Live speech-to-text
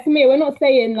me, we're not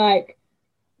saying like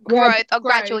growth or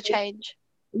gradual change.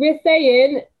 We're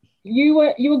saying you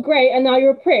were great and now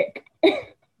you're a prick.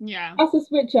 Yeah. That's a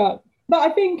switch up. But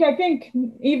I think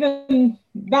even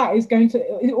that is going to,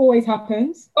 it always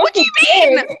happens. What do you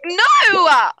mean?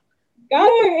 No! No,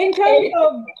 in terms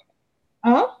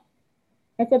of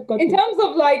in terms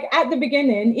of like at the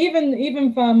beginning,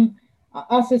 even from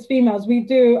us as females, we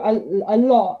do a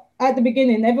lot at the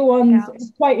beginning.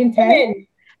 Everyone's quite intense.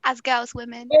 As girls,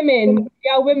 women. Women.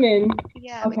 Yeah,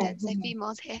 we don't say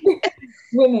females here.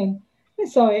 Women.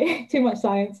 Sorry, too much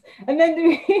science. And then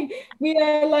we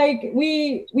are like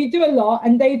we do a lot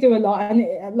and they do a lot,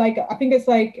 and like I think it's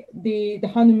like the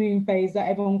honeymoon phase that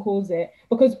everyone calls it,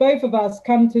 because both of us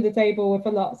come to the table with a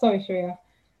lot. Sorry, Shreya.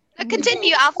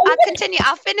 Continue. I'll continue.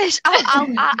 I'll finish.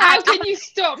 How can you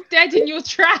stop dead in your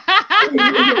tracks?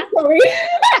 Sorry.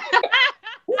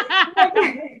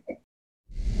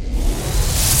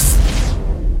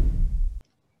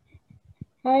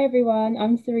 Hi everyone,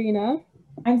 I'm Serena.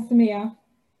 I'm Samia.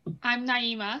 I'm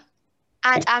Naima.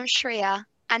 And I'm Shreya.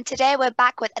 And today we're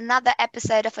back with another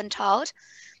episode of Untold.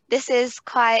 This is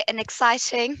quite an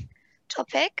exciting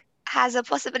topic. Has a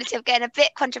possibility of getting a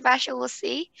bit controversial, we'll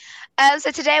see.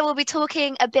 So today we'll be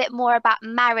talking a bit more about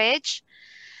marriage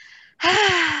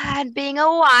and being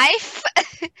a wife,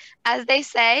 as they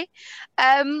say.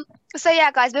 So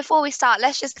yeah, guys, before we start,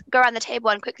 let's just go around the table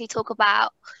and quickly talk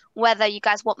about whether you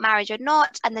guys want marriage or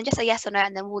not, and then just a yes or no,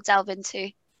 and then we'll delve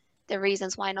into the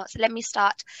reasons why not. So let me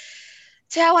start.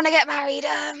 Do I want to get married?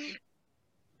 I'm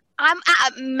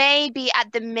at maybe at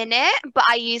the minute, but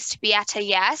I used to be at a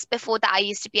yes. Before that, I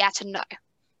used to be at a no.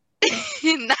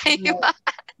 Naima, do you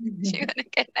want to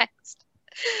go next?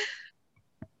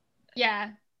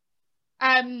 Yeah.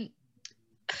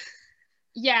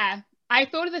 Yeah, I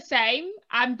thought of the same.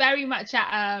 I'm very much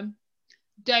at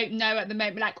don't know at the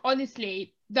moment. Like,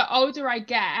 honestly, the older I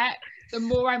get, the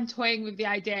more I'm toying with the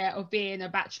idea of being a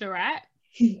bachelorette.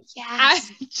 Yes.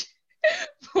 And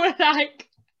for like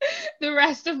the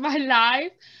rest of my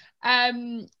life.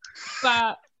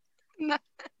 But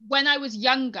when I was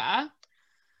younger,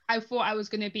 I thought I was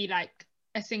going to be like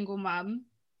a single mum,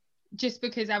 just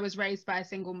because I was raised by a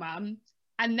single mum.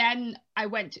 And then I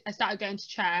started going to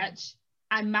church,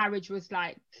 and marriage was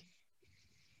like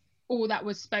all that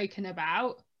was spoken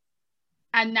about.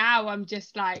 And now I'm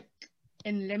just like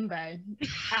in limbo. I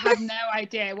have no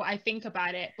idea what I think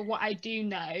about it, but what I do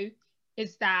know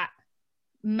is that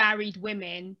married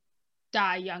women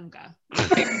die younger.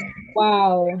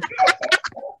 Wow.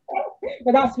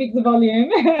 But that speaks the volume.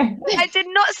 I did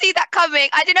not see that coming.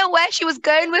 I didn't know where she was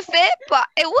going with it, but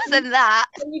it wasn't that.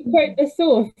 Can you quote the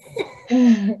source?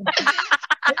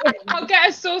 I'll get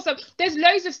a source of. There's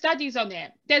loads of studies on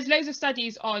it. There's loads of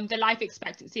studies on the life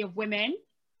expectancy of women,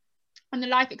 and the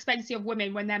life expectancy of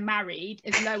women when they're married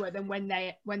is lower than when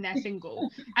they're single,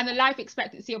 and the life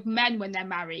expectancy of men when they're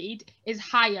married is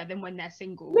higher than when they're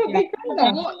single.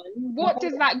 What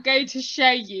does that go to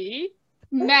show you?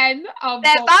 Men are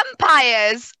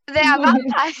vampires. They are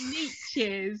vampires.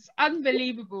 Leeches.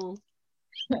 Unbelievable.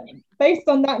 Based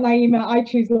on that, Naima, I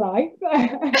choose life.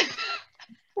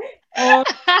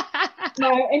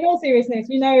 No, in all seriousness,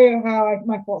 you know how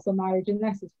my thoughts on marriage,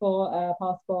 unless it's for a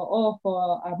passport or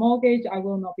for a mortgage, I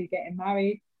will not be getting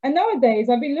married. And nowadays,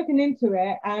 I've been looking into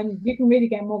it, and you can really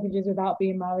get mortgages without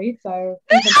being married. So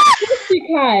you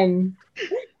can.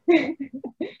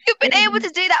 You've been able to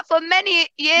do that for many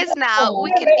years now.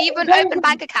 We can even open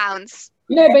bank accounts.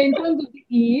 No, but in terms of the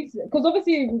ease, because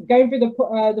obviously going through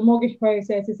the mortgage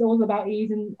process, it's all about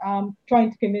ease and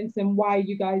trying to convince them why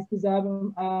you guys deserve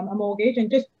a mortgage. And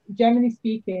just generally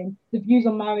speaking, the views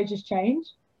on marriage has changed.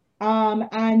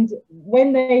 And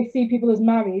when they see people as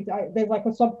married, there's like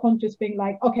a subconscious thing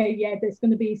like, okay, yeah, there's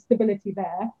going to be stability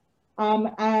there.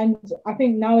 And I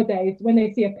think nowadays, when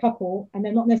they see a couple and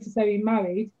they're not necessarily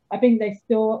married, I think they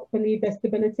still believe there's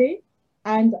stability.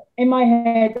 And in my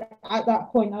head, at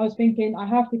that point, I was thinking, I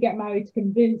have to get married to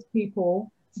convince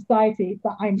people, society,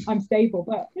 that I'm stable.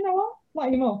 But you know what? Not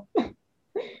anymore.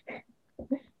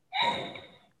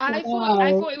 I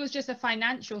thought it was just a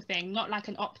financial thing, not like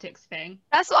an optics thing.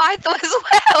 That's what I thought as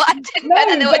well. I didn't know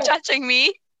that they were judging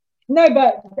me. No,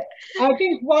 but I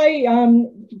think why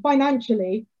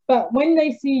financially. But when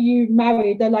they see you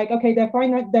married, they're like, okay, they're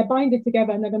binded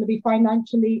together and they're going to be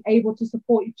financially able to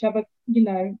support each other, you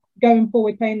know, going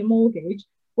forward, paying the mortgage.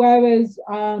 Whereas,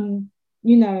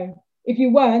 you know, if you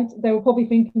weren't, they were probably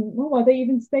thinking, oh, are they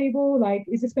even stable? Like,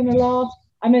 is this going to last?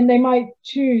 And then they might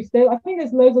choose. I think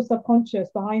there's loads of subconscious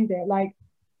behind it. Like,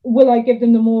 will I give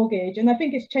them the mortgage? And I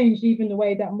think it's changed even the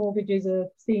way that mortgages are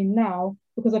seen now,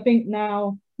 because I think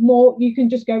now more, you can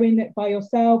just go in it by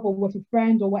yourself or with a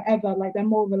friend or whatever. Like they're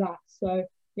more relaxed. So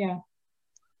yeah.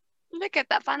 Look at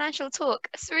that financial talk.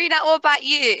 Serena, what about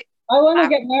you? I want to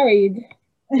get married.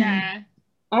 Yeah.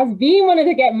 As V wanted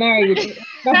to get married.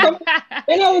 When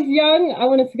I was young, I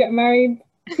wanted to get married.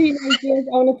 Teenage years,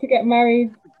 I wanted to get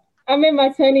married. I'm in my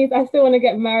 20s, I still want to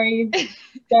get married.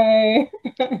 So,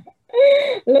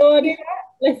 Lord,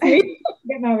 let's see.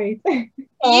 Get married.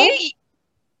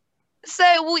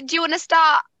 So do you want to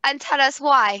start and tell us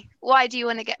why? Why do you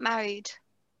want to get married?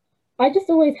 I just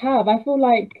always have. I feel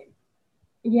like,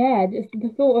 yeah, just the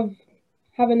thought of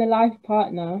having a life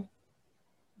partner.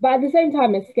 But at the same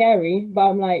time, it's scary. But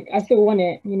I'm like, I still want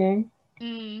it, you know?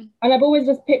 Mm. And I've always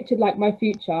just pictured like my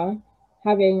future,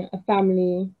 having a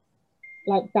family,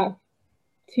 like that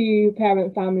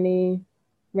 2-parent family,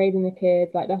 raising the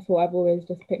kids. Like that's what I've always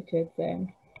just pictured. So,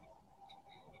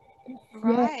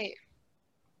 Right.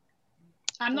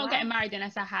 I'm not getting married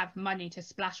unless I have money to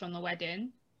splash on the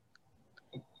wedding.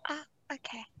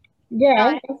 Okay.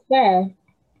 Yeah, that's fair.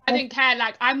 I don't care.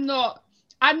 Like I'm not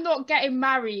getting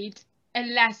married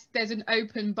unless there's an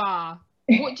open bar.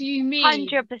 What do you mean?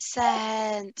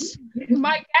 100%.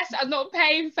 My guests are not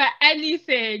paying for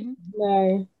anything.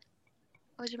 No.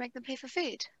 Would you make them pay for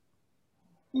food?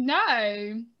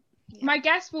 No. My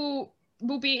guests will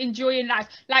be enjoying life.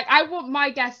 Like I want my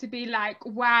guests to be like,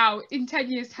 wow, in 10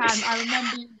 years time I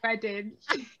remember your wedding.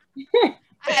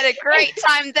 I had a great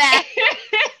time there.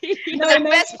 The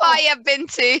best party I've been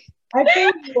to. I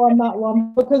feel you on that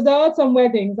one, because there are some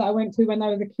weddings that I went to when I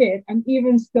was a kid, and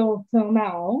even still till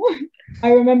now,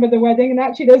 I remember the wedding. And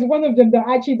actually, there's one of them that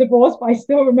actually divorced, but I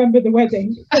still remember the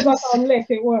wedding because that's how lit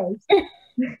it was.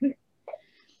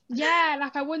 Yeah,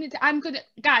 like I wanted to. I'm gonna,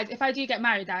 guys. If I do get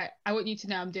married, I want you to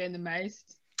know I'm doing the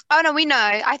most. Oh no, we know.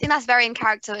 I think that's very in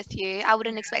character with you. I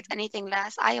wouldn't expect anything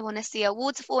less. I want to see a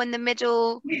waterfall in the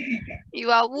middle. You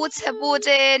are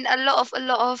waterboarding. A lot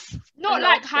of. Not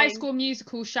like High School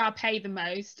Musical shall pay the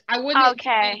most. I want it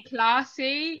to be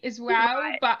classy as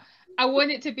well, but I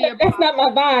want it to be a. That's not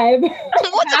my vibe.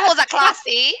 Waterfalls are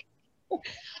classy.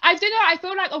 I don't know. I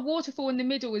feel like a waterfall in the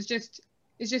middle is just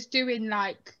doing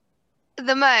like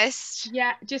the most.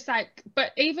 Yeah, just like,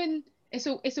 but even it's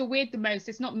a weird the most.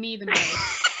 It's not me the most.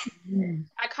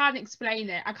 I can't explain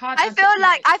it. I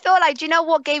feel like do you know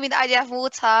what gave me the idea of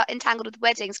water entangled with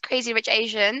weddings? Crazy Rich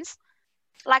Asians.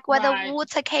 Like where the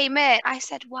water came in, I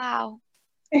said, wow,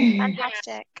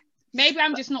 fantastic. Yeah. Maybe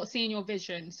I'm just not seeing your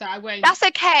vision, so I won't. That's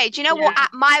okay. Do you know what?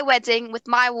 At my wedding with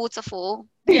my waterfall,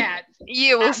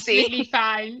 you will see. Absolutely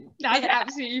fine. That's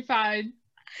absolutely fine.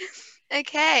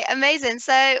 Okay, amazing.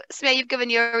 So, Samia, you've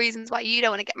given your reasons why you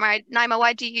don't want to get married. Naima,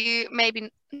 why do you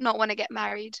maybe not want to get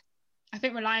married? I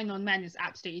think relying on men is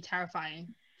absolutely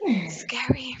terrifying.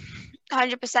 Scary,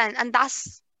 100%. And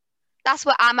that's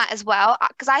where I'm at as well.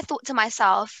 Because I thought to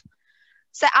myself,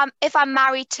 so if I'm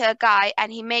married to a guy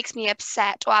and he makes me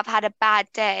upset, or I've had a bad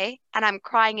day and I'm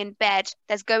crying in bed,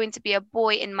 there's going to be a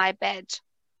boy in my bed.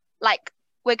 Like,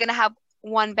 we're going to have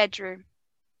one bedroom.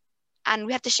 And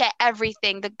we have to share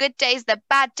everything. The good days, the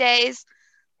bad days,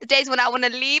 the days when I want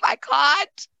to leave, I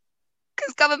can't.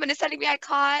 Because government is telling me I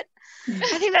can't.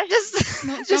 I think that's just...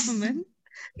 Not government.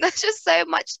 There's just so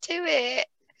much to it.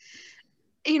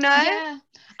 You know? Yeah.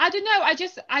 I don't know.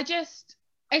 I just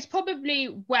it's probably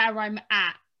where I'm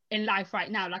at in life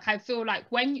right now. Like I feel like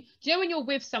when you're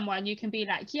with someone, you can be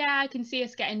like, yeah, I can see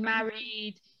us getting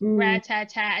married,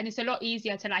 and it's a lot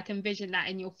easier to like envision that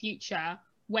in your future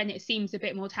when it seems a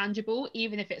bit more tangible,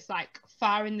 even if it's like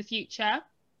far in the future.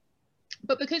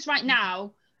 But because right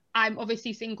now I'm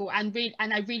obviously single and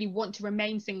I really want to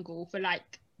remain single for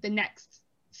like the next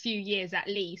few years at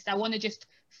least. I want to just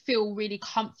feel really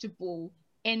comfortable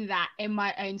in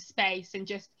my own space and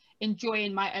just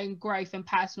enjoying my own growth and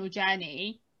personal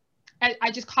journey.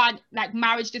 I just can't, like,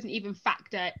 marriage doesn't even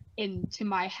factor into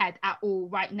my head at all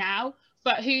right now.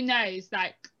 But who knows,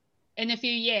 like in a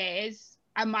few years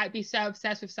I might be so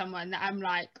obsessed with someone that I'm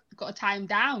like, got to tie him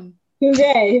down.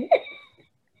 Today.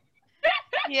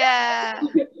 Yeah.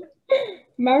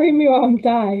 Marry me or I'm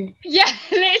dying. Yeah,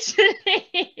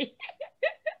 literally.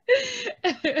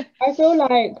 I feel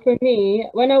like for me,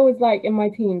 when I was like in my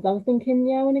teens, I was thinking,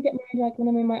 yeah, I want to get married like when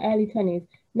I'm in my early 20s.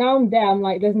 Now I'm there, I'm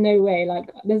like, there's no way. Like,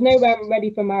 there's no way I'm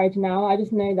ready for marriage now. I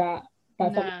just know that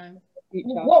that's no. the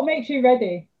future. What makes you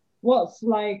ready? What's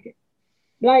like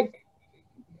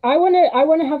I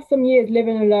wanna have some years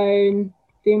living alone,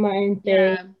 doing my own thing.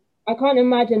 Yeah. I can't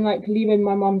imagine like leaving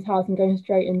my mum's house and going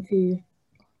straight into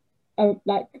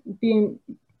like being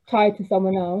tied to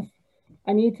someone else.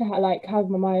 I need to have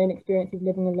my own experiences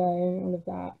living alone, all of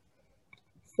that.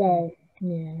 So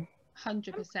yeah.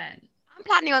 100%. I'm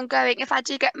planning on going. If I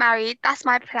do get married, that's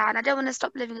my plan. I don't want to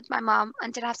stop living with my mum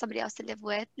until I have somebody else to live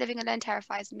with. Living alone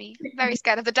terrifies me. I'm very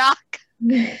scared of the dark. So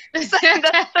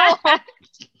the thought What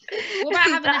about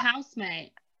having a that-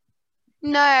 housemate?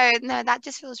 No, that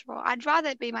just feels wrong. I'd rather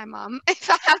it be my mum if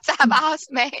I have to have a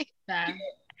housemate. Fair.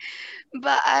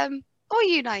 But or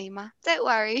you, Naima. Don't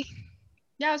worry.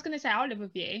 Yeah, I was gonna say I'll live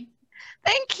with you.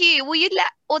 Thank you. Will you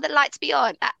let all the lights be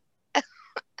on? If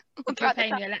you're Throughout the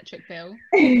paying time? the electric bill.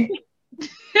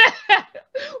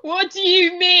 What do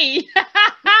you mean?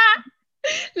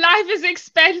 Life is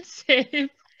expensive.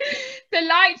 The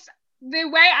lights, the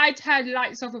way I turn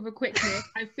lights off with a quickness,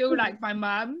 I feel like my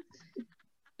mum.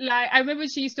 Like, I remember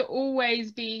she used to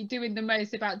always be doing the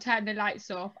most about turning the lights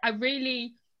off.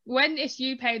 When it's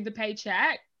you paying the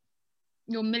paycheck,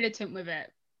 you're militant with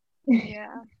it. Yeah.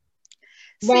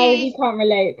 Well, See, we can't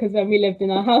relate because when we lived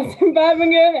in our house in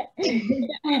Birmingham,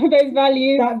 those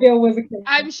values. That bill was a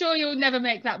I'm sure you'll never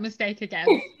make that mistake again.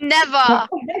 never.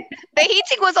 The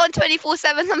heating was on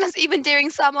 24/7, sometimes even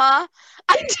during summer. I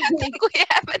don't think we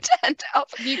ever turned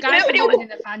off. You guys Nobody are was-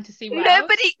 living in a fantasy world.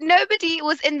 Nobody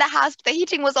was in the house. The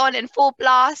heating was on in full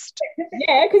blast.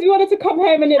 Yeah, because we wanted to come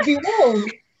home and it be warm.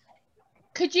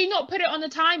 Could you not put it on a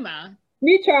timer?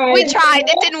 We tried. We tried.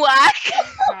 It didn't work.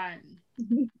 Fine.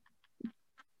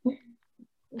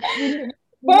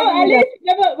 Well, at least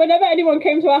whenever anyone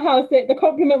came to our house, the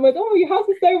compliment was, "Oh, your house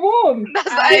is so warm." That's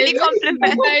the only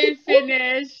compliment. So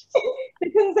finished. They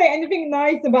couldn't say anything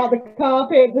nice about the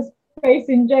carpet, the space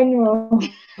in general,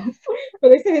 but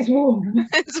they said it's warm.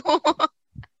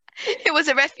 It was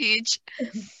a refuge.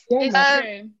 Yeah.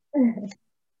 It's true.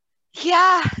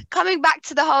 Yeah, coming back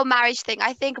to the whole marriage thing,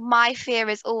 I think my fear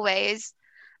is always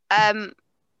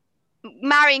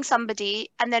marrying somebody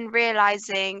and then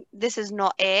realizing this is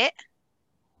not it.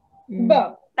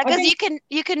 But I Because think-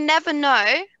 you can never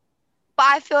know. But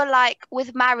I feel like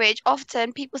with marriage,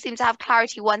 often people seem to have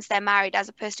clarity once they're married as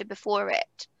opposed to before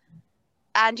it.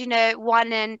 And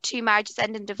 1 in 2 marriages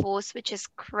end in divorce, which is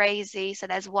crazy. So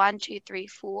there's 1, 2, 3,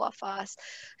 4 of us.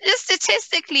 Just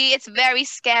statistically, it's very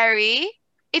scary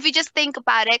if you just think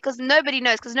about it, because nobody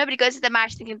knows, because nobody goes into the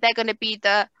marriage thinking they're going to be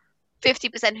the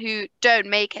 50% who don't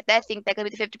make it. They think they're going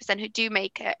to be the 50% who do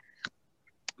make it.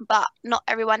 But not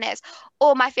everyone is.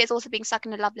 Or my fear is also being stuck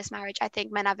in a loveless marriage. I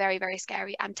think men are very, very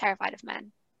scary. I'm terrified of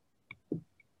men.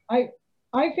 I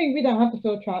think we don't have to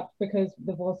feel trapped because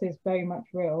divorce is very much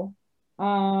real.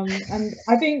 And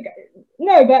I think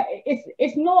no, but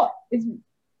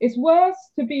it's worse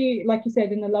to be, like you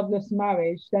said, in a loveless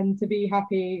marriage than to be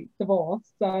happy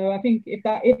divorced. So I think if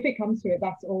it comes to it,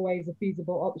 that's always a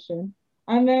feasible option.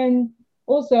 And then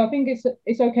also I think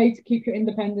it's okay to keep your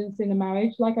independence in a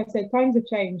marriage. Like I said, times have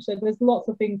changed, so there's lots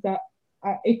of things that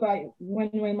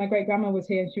when my great grandma was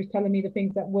here, she was telling me the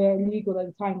things that were illegal at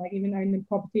the time, like even owning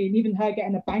property and even her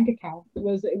getting a bank account it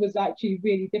was actually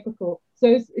really difficult. So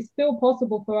it's still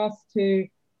possible for us to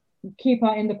keep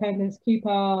our independence, keep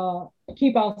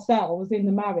ourselves in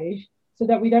the marriage, so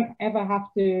that we don't ever have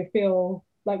to feel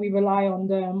like we rely on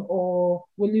them or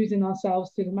we're losing ourselves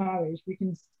to the marriage. We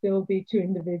can still be 2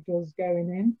 individuals going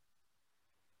in.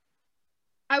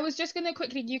 I was just going to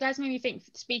quickly, you guys made me think,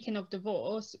 speaking of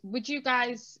divorce, would you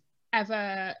guys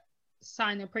ever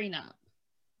sign a prenup?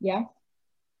 Yeah.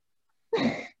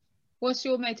 What's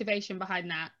your motivation behind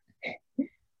that?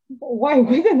 Why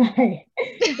wouldn't I?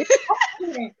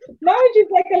 Marriage is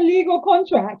like a legal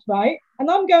contract, right? And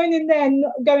I'm going in there and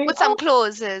going With some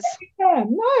clauses. no,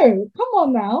 come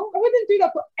on now. I wouldn't do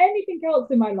that for anything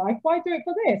else in my life. Why do it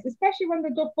for this? Especially when the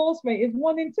divorce rate is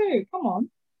 1 in 2. Come on.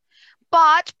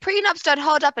 But prenups don't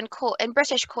hold up in court, in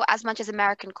British court, as much as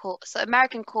American court. So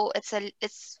American court,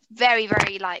 it's very,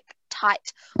 very like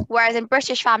tight. Whereas in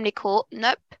British family court,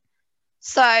 nope.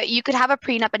 So you could have a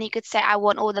prenup and he could say, I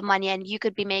want all the money, and you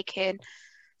could be making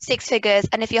 6 figures.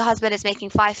 And if your husband is making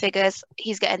 5 figures,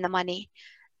 he's getting the money.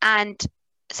 And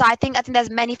so I think there's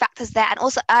many factors there, and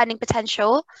also earning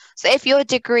potential. So if your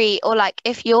degree or like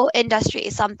if your industry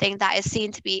is something that is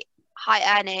seen to be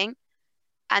high earning,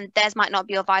 and theirs might not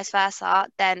be, or vice versa,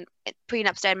 then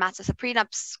prenups don't matter. So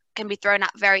prenups can be thrown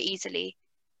out very easily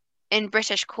in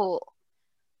British court.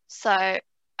 So How does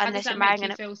unless that you're make marrying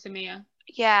you feel, Samia?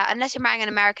 unless you're marrying an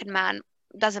American man,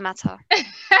 doesn't matter.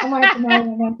 I might have to marry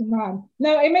an American man.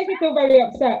 No, it makes me feel very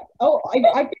upset. Oh,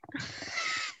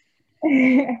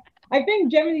 I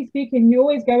think generally speaking, you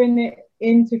always go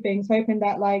into things hoping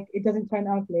that like it doesn't turn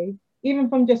ugly. Even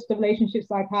from just the relationships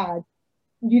I've had,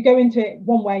 you go into it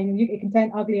one way and it can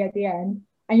turn ugly at the end.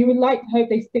 And you would like to hope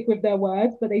they stick with their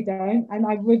words, but they don't. And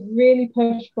I would really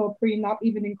push for a prenup,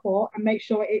 even in court, and make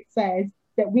sure it says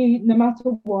that we, no matter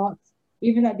what,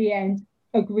 even at the end,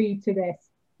 agreed to this.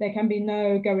 There can be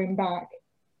no going back.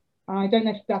 I don't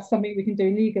know if that's something we can do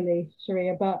legally,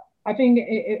 Sharia, but I think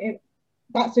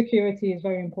that security is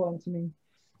very important to me.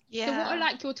 Yeah. So what are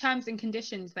like your terms and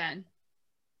conditions then?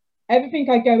 Everything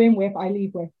I go in with, I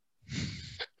leave with.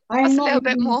 That's a little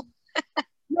bit more.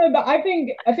 No, but I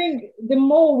think the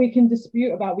more we can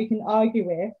dispute about, we can argue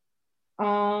with,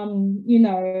 you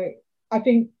know, I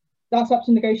think that's up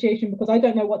to negotiation, because I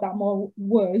don't know what that more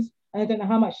was, and I don't know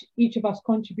how much each of us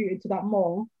contributed to that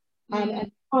more. And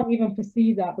I can't even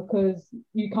foresee that, because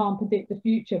you can't predict the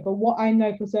future. But what I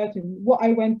know for certain, what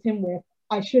I went in with,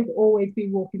 I should always be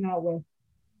walking out with.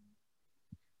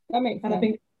 That makes sense. And I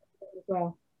think as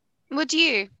well. Would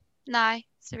you? No,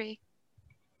 sorry.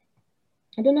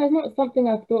 I don't know. It's not something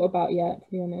I've thought about yet,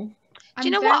 to be honest. Do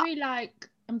you know what?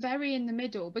 I'm very in the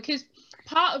middle, because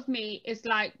part of me is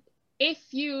like,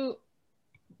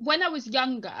 when I was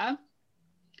younger,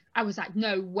 I was like,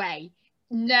 no way.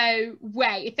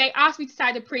 If they asked me to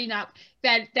sign a prenup,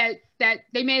 then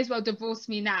they may as well divorce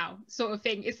me now, sort of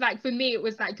thing. It's like, for me, it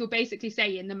was like, you're basically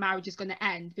saying the marriage is going to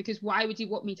end, because why would you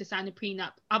want me to sign a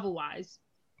prenup otherwise?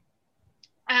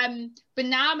 But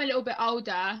now I'm a little bit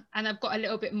older and I've got a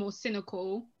little bit more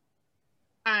cynical.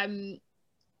 I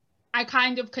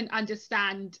kind of can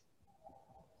understand,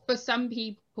 for some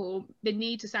people, the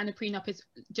need to sign a prenup is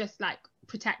just like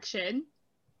protection.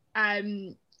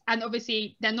 And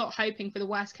obviously they're not hoping for the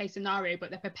worst case scenario, but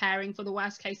they're preparing for the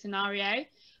worst case scenario.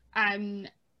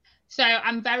 So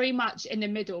I'm very much in the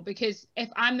middle, because if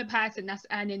I'm the person that's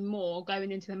earning more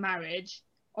going into the marriage,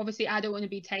 obviously I don't want to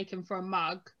be taken for a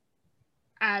mug,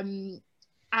 and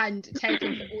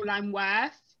taken for all I'm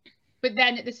worth. But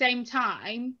then at the same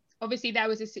time, obviously there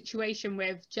was a situation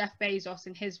with Jeff Bezos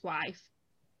and his wife,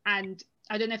 and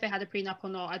I don't know if they had a prenup or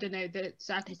not, I don't know the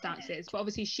circumstances, but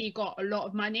obviously she got a lot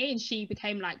of money and she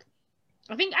became like,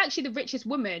 I think actually the richest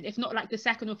woman, if not like the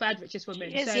second or third richest woman.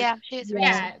 She is, she is.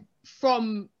 Yeah,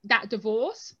 from that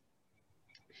divorce.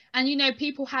 And you know,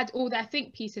 people had all their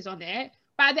think pieces on it,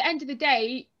 but at the end of the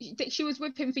day, she was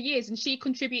with him for years and she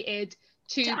contributed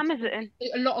to Amazon.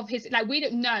 A lot of his, like, we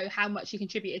don't know how much she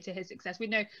contributed to his success. We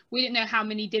didn't know how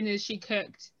many dinners she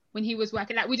cooked when he was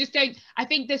working. Like, we just don't. I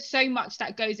think there's so much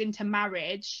that goes into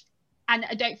marriage, and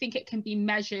I don't think it can be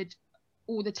measured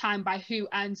all the time by who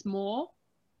earns more.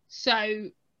 So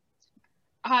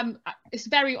it's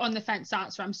very on the fence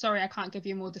answer. I'm sorry I can't give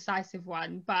you a more decisive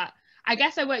one, but I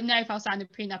guess I won't know if I'll sign a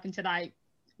prenup until I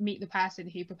meet the person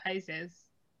who proposes.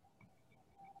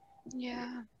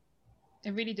 Yeah.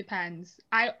 It really depends.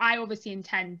 I obviously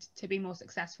intend to be more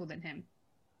successful than him.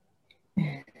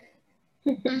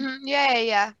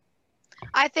 Yeah.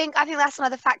 I think that's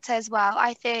another factor as well.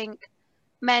 I think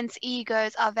men's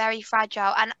egos are very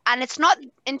fragile, and it's not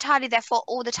entirely their fault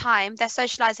all the time. They're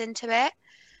socialized into it.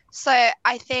 So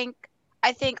I think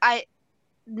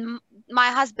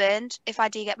my husband, if I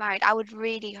do get married, I would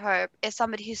really hope is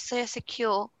somebody who's so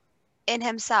secure in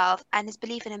himself and his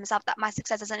belief in himself that my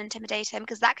success doesn't intimidate him,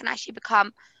 because that can actually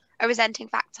become a resenting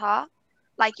factor.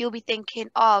 Like, you'll be thinking,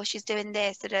 oh, she's doing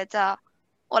this,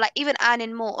 or like even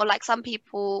earning more, or like some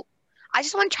people. I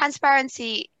just want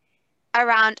transparency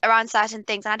around certain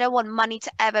things, and I don't want money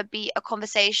to ever be a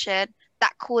conversation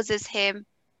that causes him,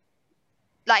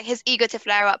 like, his ego to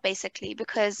flare up, basically,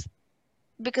 because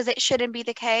it shouldn't be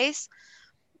the case.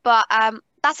 But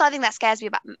that's something that scares me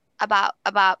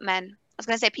about men. I was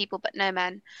going to say people, but no,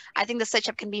 men. I think the switch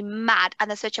up can be mad,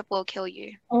 and the switch up will kill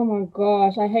you. Oh my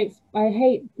gosh, I hate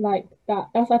like that.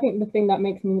 That's, I think, the thing that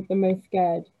makes me the most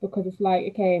scared, because it's like,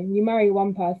 okay, you marry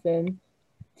one person,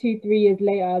 2-3 years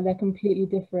later they're completely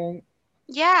different.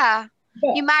 Yeah.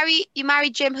 But you marry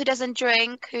Jim, who doesn't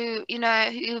drink, who's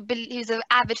an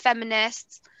avid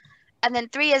feminist, and then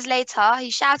 3 years later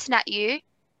he's shouting at you.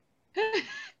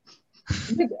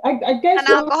 I guess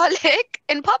an alcoholic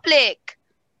in public.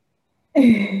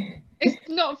 It's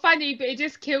not funny, but it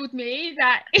just killed me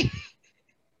that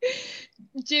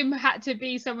Jim had to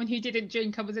be someone who didn't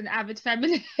drink and was an avid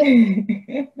feminist.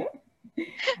 I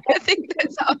think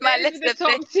that's on my list of the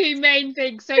top two main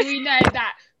things. So we know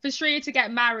that for Shreya to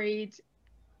get married,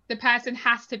 the person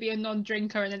has to be a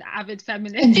non-drinker and an avid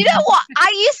feminist. Do you know what? I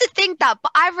used to think that,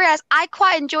 but I realized I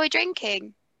quite enjoy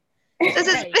drinking. This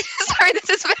is very.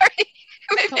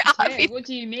 What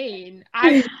do you mean?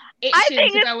 I'm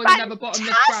itching to go on another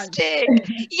bottomless brunch.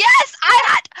 Yes,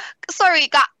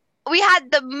 we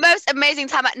had the most amazing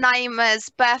time at Naima's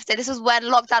birthday. This was when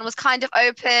lockdown was kind of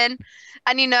open,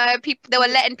 and they were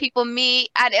letting people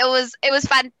meet, and it was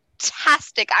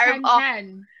fantastic. I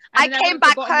came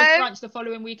back home. Brunch the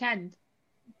following weekend.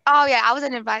 Oh yeah, I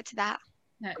wasn't invited to that.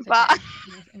 No, it's okay.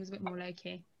 It was a bit more low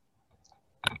key.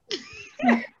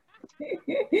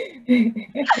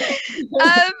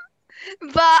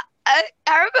 But I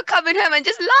remember coming home and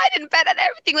just lying in bed and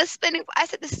everything was spinning. I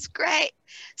said, this is great.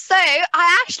 So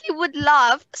I actually would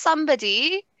love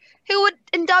somebody who would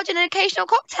indulge in an occasional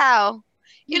cocktail,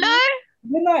 you know?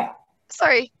 You know,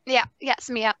 Sorry. Yeah, it's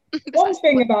me up. one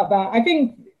thing about that, I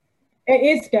think it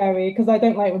is scary because I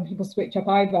don't like when people switch up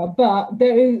either. But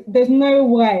there's no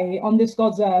way on this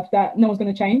God's earth that no one's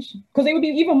going to change. Because it would be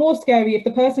even more scary if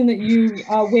the person that you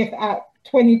are with at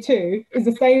 22 is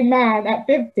the same man at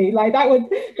 50. Like that would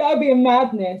be a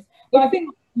madness. But I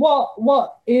think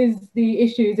what is the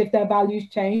issue is if their values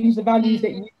change, the values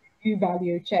that you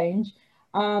value change.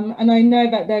 And I know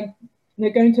that they're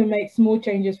going to make small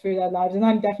changes through their lives, and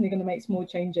I'm definitely going to make small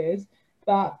changes.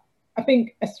 But I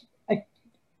think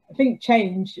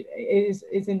change is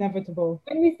inevitable.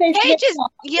 When we say change is,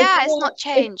 it's not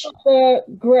change. It's not the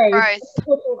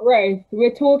growth.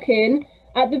 We're talking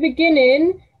at the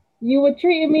beginning, you were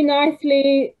treating me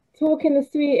nicely, talking the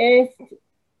sweetest,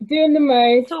 doing the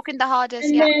most, talking the hardest,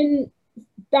 and then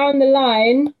down the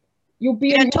line, you'll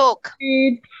be don't talk.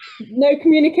 Food, no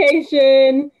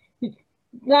communication.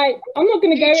 Like, I'm not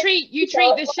gonna go. You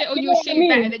treat the shit on your shoe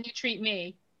better than you treat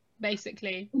me,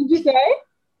 basically. What did you say?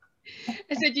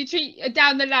 I said you treat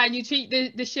down the line, you treat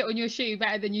the shit on your shoe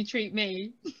better than you treat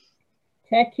me.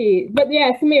 Techie. But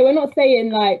yeah, to me, we're not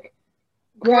saying like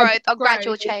growth or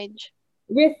gradual change.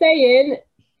 We're saying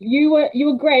you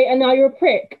were great and now you're a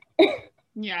prick.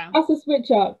 Yeah. That's a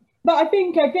switch up. But I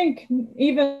think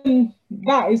even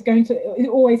that is going to, it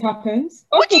always happens.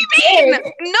 What do you mean?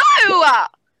 No!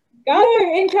 No,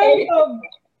 in terms of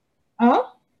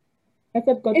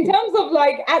in terms of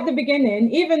like at the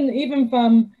beginning, even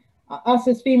from us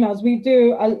as females, we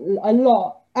do a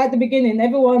lot at the beginning.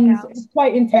 Everyone's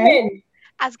quite intense.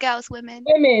 As girls, women.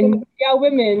 Women.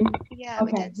 Yeah, okay.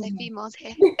 We don't say females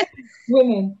here.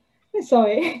 Women.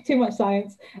 Sorry, too much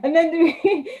science. And then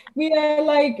we are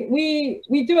like we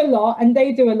do a lot and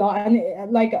they do a lot,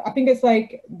 and like I think it's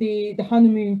like the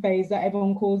honeymoon phase that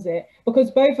everyone calls it,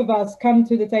 because both of us come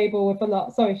to the table with a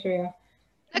lot. Sorry, Shreya.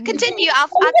 Continue. I'll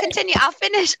continue. I'll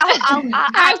finish.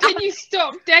 How can you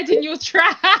stop dead in your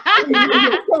tracks?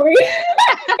 Sorry.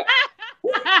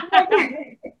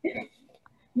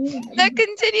 No,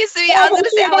 continue, Sui. I was going to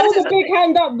say, I want a big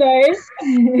hand up, though.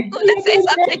 Let's say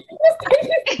something.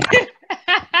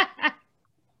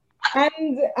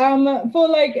 And for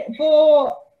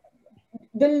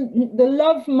the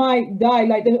love might die.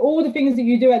 Like all the things that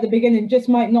you do at the beginning just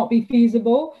might not be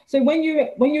feasible. So when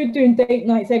you're doing date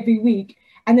nights every week,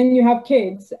 and then you have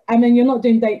kids, and then you're not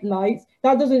doing date nights,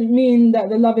 that doesn't mean that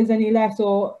the love is any less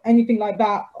or anything like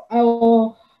that.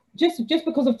 Or just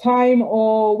because of time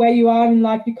or where you are in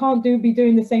life, you can't be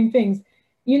doing the same things.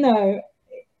 You know,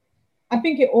 I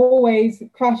think it always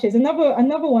crashes. Another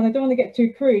one, I don't want to get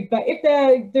too crude, but if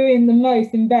they're doing the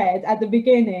most in bed at the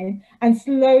beginning and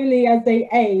slowly as they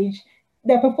age,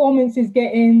 their performance is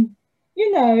getting,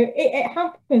 it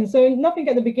happens. So nothing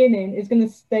at the beginning is going to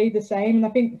stay the same. And I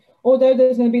think although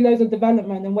there's going to be loads of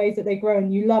development and ways that they grow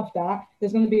and you love that,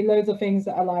 there's going to be loads of things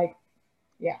that are like,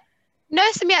 yeah. No,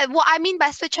 Samia, what I mean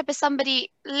by switch up is somebody,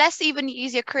 let's even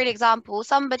use your crude example,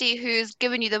 somebody who's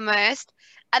given you the most,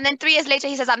 and then 3 years later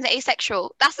he says, I'm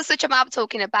asexual. That's the switch up I'm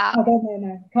talking about. Oh,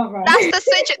 no, can't write. That's the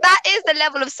switch, that is the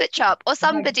level of switch up. Or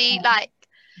somebody like,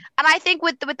 and I think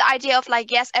with the idea of like,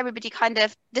 yes, everybody kind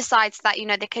of decides that,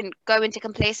 they can go into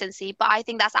complacency, but I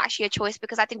think that's actually a choice,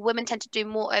 because I think women tend to do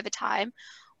more over time,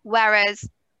 whereas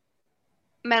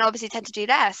men obviously tend to do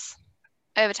less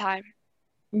over time.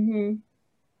 Mm-hmm.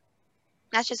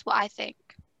 That's just what I think.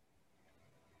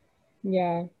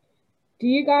 Yeah. Do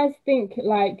you guys think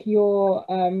like your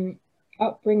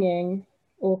upbringing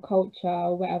or culture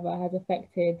or whatever has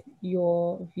affected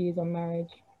your views on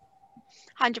marriage?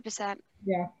 100%.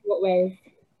 Yeah. What ways?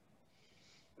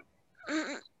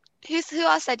 Who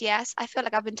else said yes? I feel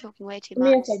like I've been talking way too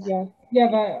much. I said yes. Yeah,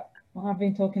 but I've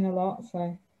been talking a lot,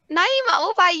 so. Naima,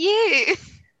 all about you.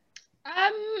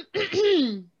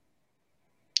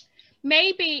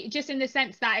 Maybe just in the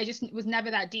sense that it just was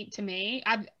never that deep to me.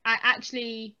 I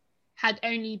actually had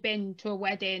only been to a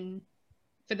wedding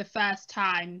for the first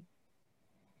time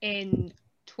in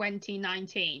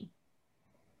 2019.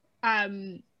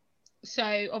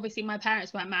 So obviously my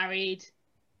parents weren't married.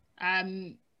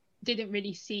 Didn't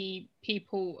really see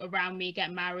people around me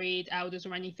get married, elders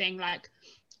or anything. Like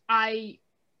I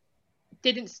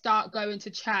didn't start going to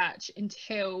church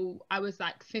until I was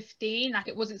like 15. Like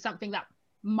it wasn't something that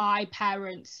my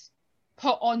parents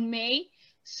put on me.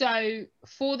 So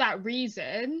for that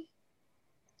reason,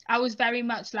 I was very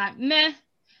much like meh.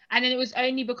 And then it was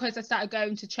only because I started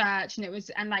going to church,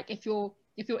 and like if you're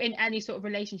in any sort of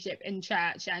relationship in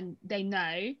church and they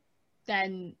know,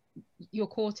 then you're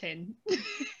caught in.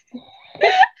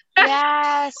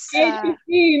 Yes. Age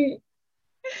 15.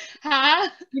 Huh?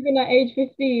 Even at age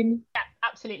 15. Yeah,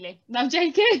 absolutely. No, I'm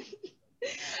joking.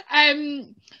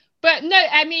 But no,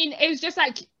 I mean, it was just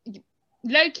like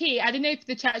low key. I don't know if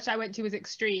the church I went to was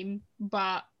extreme,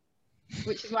 but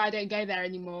which is why I don't go there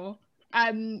anymore.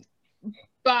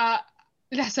 But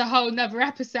that's a whole nother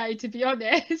episode, to be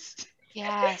honest.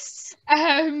 Yes.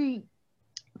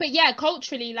 But yeah,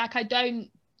 culturally, like I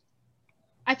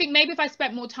think maybe if I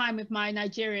spent more time with my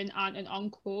Nigerian aunt and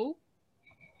uncle,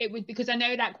 it would, because I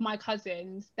know like my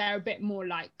cousins, they're a bit more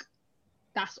like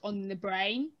that's on the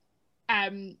brain.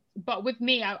 But with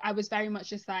me, I was very much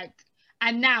just like,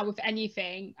 and now with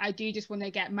anything, I do just want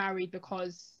to get married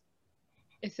because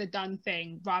it's a done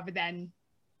thing, rather than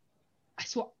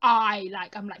that's what I'm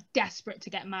like desperate to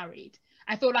get married.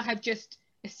 I feel like I've just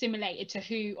assimilated to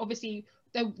who, obviously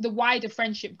the wider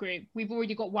friendship group, we've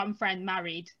already got one friend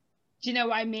married. Do you know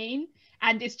what I mean?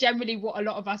 And it's generally what a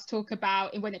lot of us talk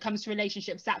about when it comes to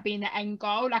relationships, that being the end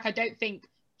goal. Like I don't think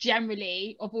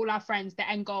generally of all our friends, the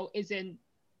end goal isn't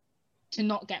to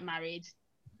not get married.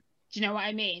 Do you know what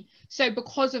I mean? So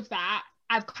because of that,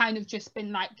 I've kind of just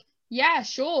been like, yeah,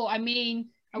 sure. I mean,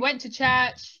 I went to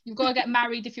church. You've got to get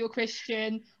married if you're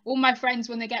Christian. All my friends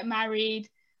want to get married.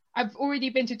 I've already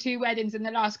been to 2 weddings in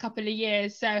the last couple of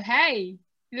years. So, hey,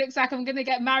 it looks like I'm going to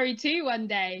get married too one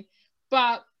day.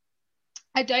 But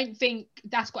I don't think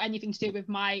that's got anything to do with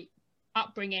my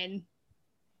upbringing.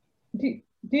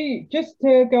 Just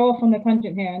to go off on a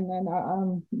tangent here, and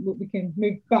then we can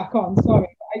move back on. Sorry,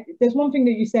 there's one thing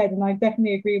that you said, and I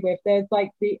definitely agree with. There's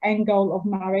like the end goal of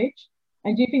marriage,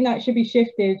 and do you think that should be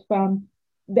shifted from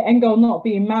the end goal not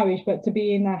being marriage, but to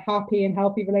be in a happy and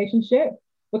healthy relationship?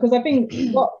 Because I think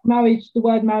what the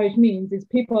word marriage means is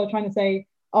people are trying to say,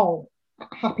 oh,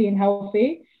 happy and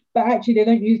healthy, but actually they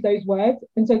don't use those words,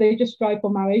 and so they just strive for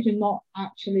marriage and not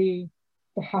actually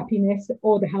the happiness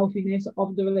or the healthiness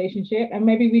of the relationship. And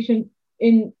maybe we should,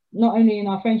 in not only in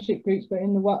our friendship groups but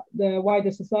in the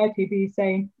wider society, be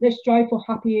saying let's strive for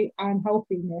happy and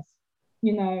healthiness,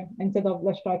 instead of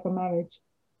let's strive for marriage.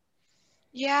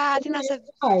 Yeah, I think that's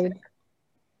implied.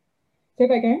 Say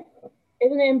that again.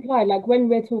 Isn't it implied, like when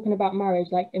we're talking about marriage,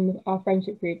 like in our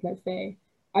friendship group, let's say,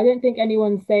 I don't think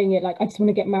anyone's saying it like I just want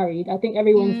to get married. I think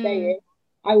everyone's saying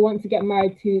I want to get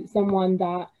married to someone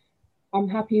that I'm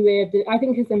happy with. I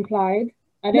think it's implied.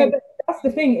 No, but that's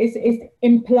the thing. It's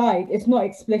implied. It's not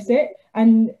explicit.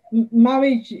 And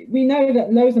marriage, we know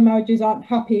that loads of marriages aren't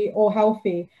happy or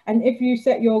healthy. And if you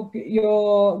set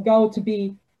your goal to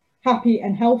be happy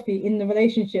and healthy in the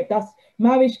relationship,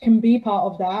 marriage can be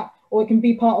part of that, or it can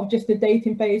be part of just the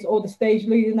dating phase or the stage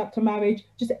leading up to marriage,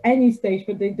 just any stage.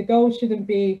 But the goal shouldn't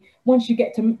be once you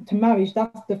get to marriage,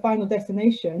 that's the final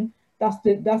destination. That's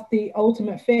the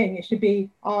ultimate thing. It should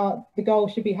be the goal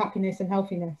should be happiness and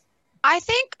healthiness. I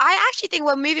actually think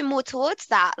we're moving more towards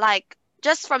that. Like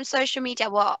just from social media,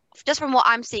 just from what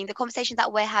I'm seeing, the conversations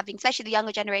that we're having, especially the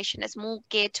younger generation, is more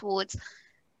geared towards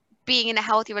being in a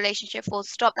healthy relationship, full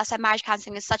stop. That's why marriage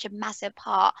counselling is such a massive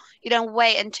part. You don't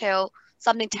wait until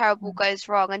something terrible goes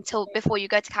wrong before you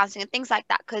go to counselling and things like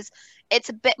that, because it's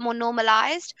a bit more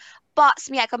normalized. But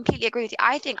me, I completely agree with you.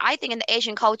 I think in the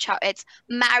Asian culture, it's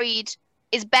married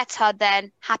is better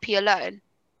than happy alone,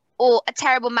 or a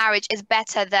terrible marriage is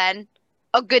better than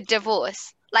a good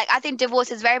divorce. Like I think divorce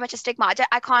is very much a stigma.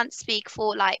 I can't speak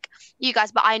for like you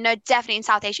guys, but I know definitely in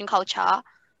South Asian culture,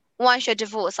 once you're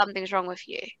divorced, something's wrong with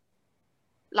you.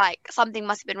 Like something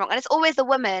must have been wrong, and it's always the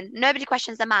woman. Nobody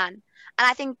questions the man, and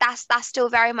I think that's still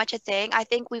very much a thing. I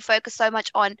think we focus so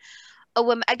much on a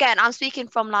woman. Again, I'm speaking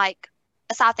from like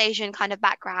a South Asian kind of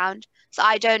background, so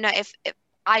I don't know if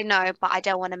I know, but I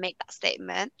don't want to make that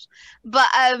statement. But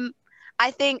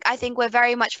I think we're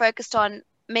very much focused on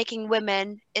making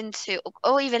women into,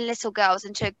 or even little girls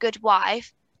into a good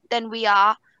wife than we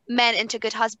are men into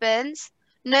good husbands.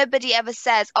 Nobody ever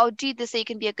says, oh, do this so you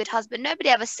can be a good husband. Nobody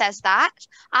ever says that.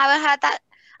 I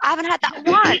haven't heard that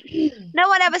one. No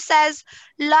one ever says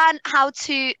learn how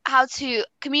to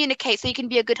communicate so you can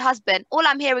be a good husband. All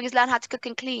I'm hearing is learn how to cook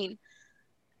and clean.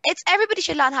 It's everybody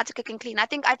should learn how to cook and clean. I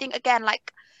think again,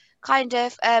 like kind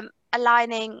of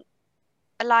aligning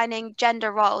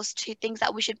gender roles to things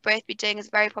that we should both be doing is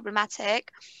very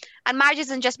problematic. And marriage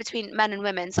isn't just between men and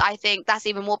women, so I think that's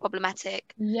even more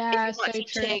problematic. Yeah, if you're not so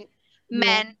teaching true.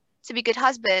 men to be good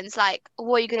husbands, like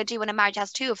what are you going to do when a marriage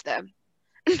has 2 of them?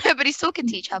 Nobody's talking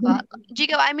to each other. Do you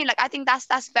get what I mean? Like I think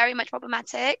that's very much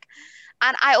problematic.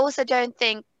 And I also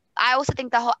think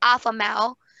the whole alpha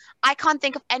male, I can't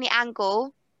think of any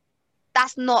angle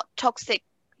that's not toxically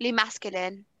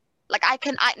masculine. Like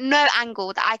no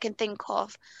angle that I can think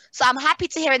of. So I'm happy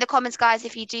to hear in the comments, guys,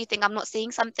 if you do think I'm not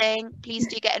seeing something, please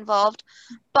do get involved.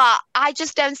 But I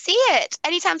just don't see it.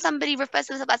 Anytime somebody refers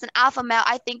to themselves as an alpha male,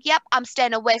 I think, yep, I'm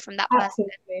staying away from that person.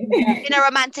 Absolutely. In a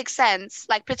romantic sense,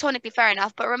 like platonically, fair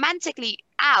enough, but romantically,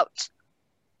 out.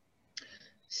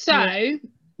 So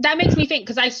that makes me think,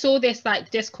 because I saw this like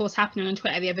discourse happening on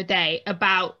Twitter the other day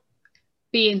about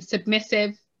being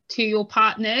submissive to your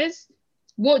partners.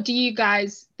 What do you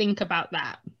guys think about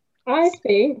that? I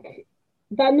think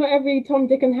that not every Tom,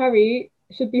 Dick, and Harry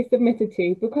should be submitted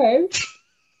to, because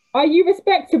are you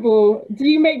respectable? Do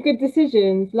you make good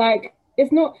decisions? Like,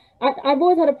 it's not. I've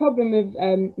always had a problem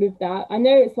with that. I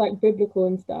know it's like biblical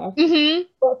and stuff,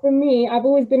 but for me, I've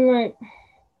always been like,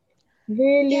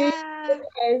 really? Yeah.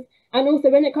 Because, and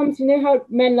also when it comes to, you know how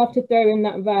men love to throw in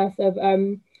that verse of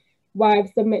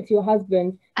wives, submit to your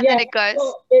husbands. And then it goes.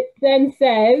 Well, it then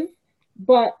says,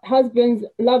 but husbands,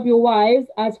 love your wives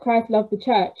as Christ loved the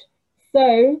church.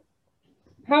 So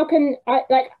how can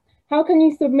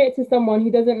you submit to someone who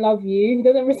doesn't love you, who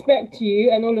doesn't respect you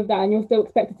and all of that, and you're still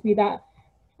expected to be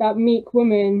that meek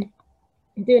woman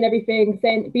doing everything,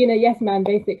 being a yes man,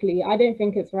 basically? I don't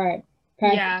think it's right.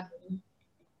 Personally. Yeah.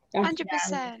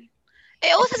 100%.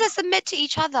 It also says submit to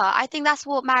each other. I think that's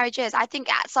what marriage is. I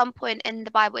think at some point in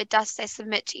the Bible it does say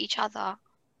submit to each other.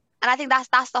 And I think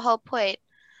that's the whole point.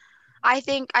 I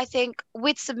think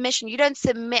with submission, you don't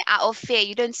submit out of fear,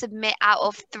 you don't submit out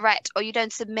of threat, or you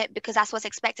don't submit because that's what's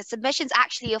expected. Submission is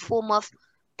actually a form of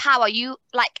power.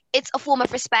 It's a form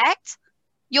of respect.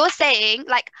 You're saying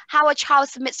like how a child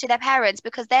submits to their parents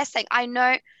because they're saying, I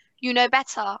know you know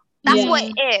better. That's what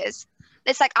it is.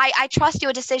 It's like I trust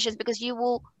your decisions because you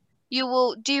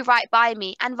will do right by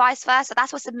me, and vice versa.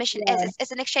 That's what submission is.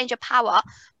 It's an exchange of power,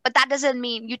 but that doesn't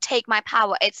mean you take my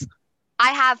power. It's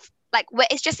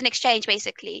it's just an exchange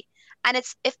basically. And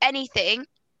it's, if anything,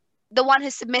 the one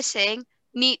who's submitting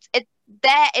needs it.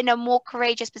 They're in a more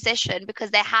courageous position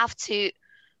because they have to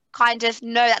kind of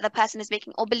know that the person is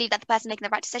making, or believe that the person is making the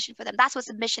right decision for them. That's what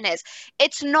submission is.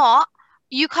 It's not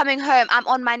you coming home, I'm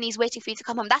on my knees waiting for you to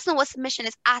come home. That's not what submission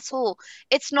is at all.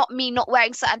 It's not me not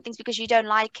wearing certain things because you don't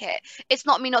like it. It's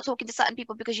not me not talking to certain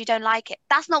people because you don't like it.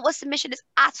 That's not what submission is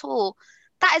at all.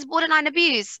 That is borderline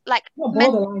abuse. Like, what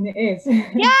borderline it is.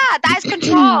 Yeah, that is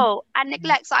control and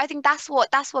neglect. So I think that's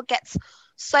what gets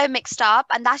so mixed up,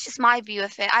 and that's just my view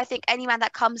of it. I think any man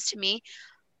that comes to me,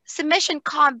 submission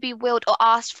can't be willed or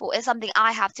asked for. It's something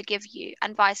I have to give you,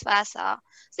 and vice versa.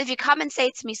 So if you come and say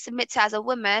to me, submit to as a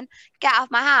woman, get out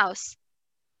of my house.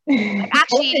 Like,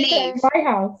 actually leave. My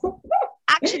house.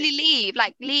 Actually leave.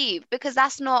 Like, leave, because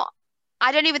that's not.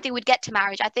 I don't even think we'd get to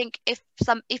marriage. I think if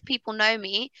people know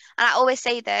me, and I always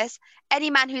say this,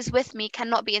 any man who's with me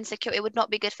cannot be insecure. It would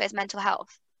not be good for his mental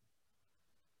health.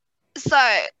 So,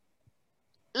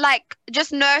 like,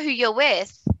 just know who you're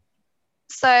with.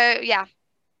 So yeah.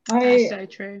 That's so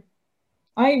true.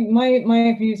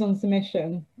 My views on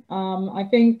submission. I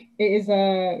think it is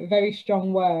a very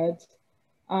strong word.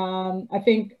 I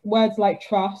think words like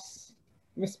trust,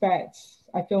 respect,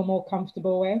 I feel more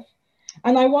comfortable with.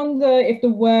 And I wonder if the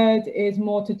word is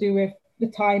more to do with the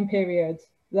time period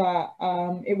that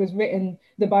it was written,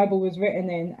 the Bible was written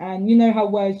in. And you know how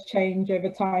words change over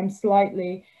time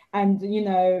slightly. And, you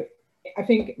know, I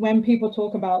think when people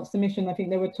talk about submission, I think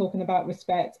they were talking about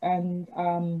respect and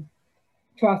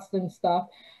trust and stuff.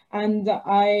 And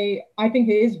I think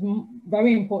it is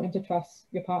very important to trust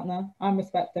your partner and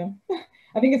respect them.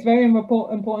 I think it's very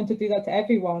important to do that to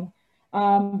everyone.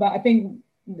 But I think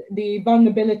the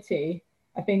vulnerability,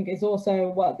 I think, is also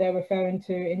what they're referring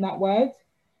to in that word.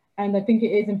 And I think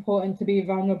it is important to be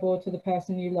vulnerable to the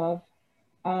person you love,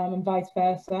 and vice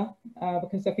versa,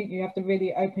 because I think you have to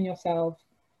really open yourself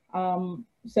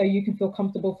so you can feel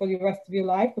comfortable for the rest of your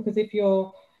life. Because if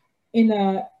you're in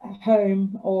a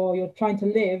home or you're trying to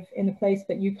live in a place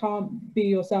that you can't be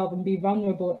yourself and be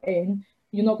vulnerable in,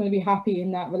 you're not going to be happy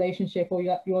in that relationship or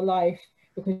your life,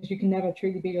 because you can never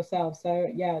truly be yourself.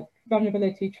 So yeah,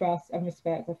 vulnerability, trust and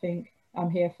respect, I think I'm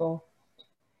here for.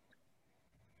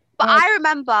 But I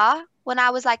remember when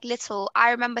I was like little,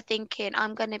 I remember thinking,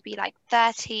 I'm going to be like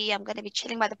 30, I'm going to be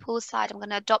chilling by the poolside, I'm going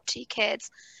to adopt 2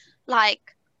 kids.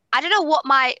 Like, I don't know what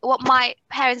my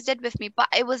parents did with me, but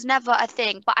it was never a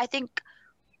thing. But I think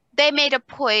they made a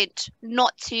point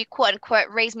not to, quote unquote,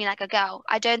 raise me like a girl.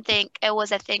 I don't think it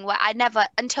was a thing where I never,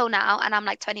 until now, and I'm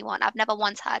like 21, I've never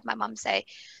once heard my mum say,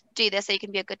 do this so you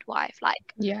can be a good wife.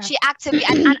 Like, she actively,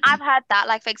 and I've heard that,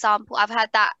 like, for example, I've heard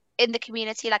that in the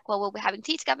community, like, well, we'll be having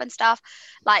tea together and stuff.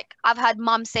 Like, I've heard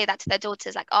mums say that to their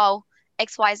daughters, like, oh,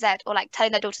 XYZ, or like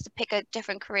telling their daughters to pick a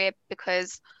different career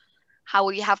because how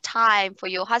will you have time for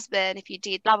your husband if you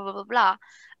did blah blah blah blah blah.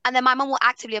 And then my mum will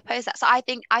actively oppose that. So I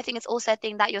think it's also a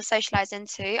thing that you're socialized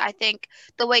into. I think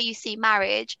the way you see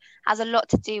marriage has a lot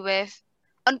to do with,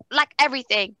 like,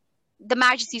 everything, the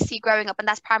marriages you see growing up, and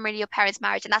that's primarily your parents'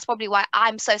 marriage. And that's probably why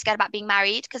I'm so scared about being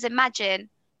married, because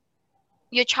imagine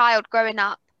your child growing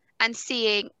up and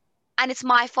seeing, and it's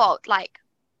my fault, like,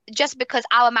 just because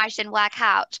our marriage didn't work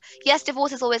out. Yes,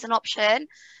 divorce is always an option,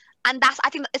 and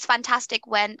I think it's fantastic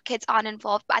when kids aren't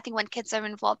involved, but I think when kids are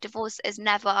involved, divorce is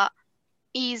never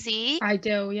easy.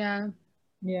 Ideal, yeah.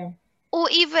 Or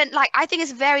even, like, I think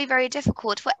it's very, very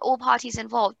difficult for all parties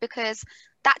involved, because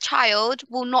that child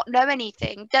will not know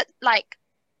anything. That, like,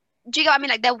 do you get what I mean?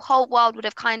 Like, their whole world would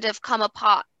have kind of come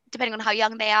apart depending on how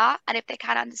young they are and if they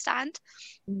can understand.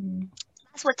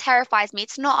 That's what terrifies me.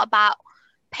 It's not about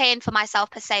paying for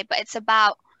myself per se, but it's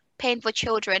about paying for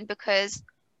children, because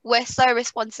we're so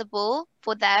responsible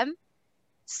for them.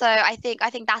 So I think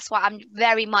that's why I'm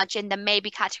very much in the maybe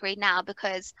category now,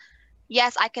 because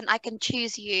yes, I can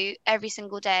choose you every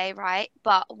single day, right?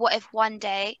 But what if one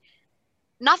day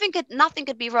nothing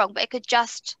could be wrong, but it could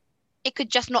just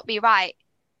not be right.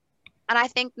 And I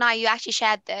think now you actually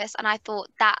shared this, and I thought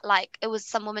that, like, it was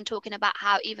some woman talking about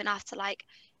how even after like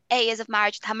 8 years of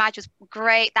marriage, her marriage was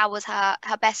great. That was her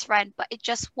best friend, but it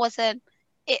just wasn't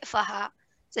it for her.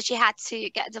 So she had to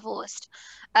get divorced.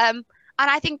 And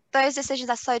I think those decisions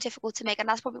are so difficult to make, and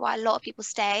that's probably why a lot of people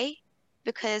stay,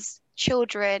 because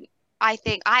children, I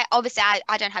think, I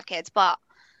don't have kids, but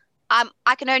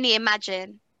I can only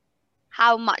imagine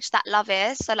how much that love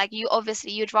is. So like,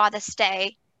 you'd rather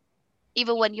stay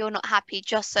even when you're not happy,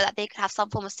 just so that they could have some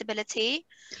form of stability.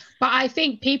 But I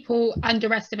think people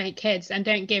underestimate kids and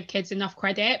don't give kids enough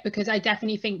credit, because I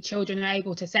definitely think children are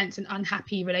able to sense an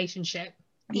unhappy relationship.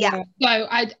 Yeah. So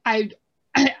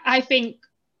I think,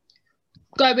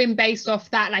 going based off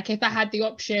that, like, if I had the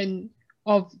option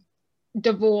of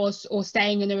divorce or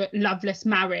staying in a loveless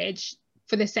marriage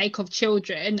for the sake of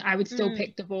children, I would still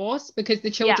pick divorce, because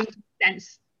the children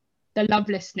sense the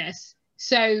lovelessness.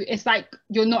 So it's like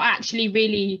you're not actually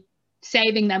really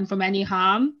saving them from any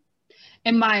harm,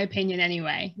 in my opinion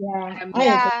anyway.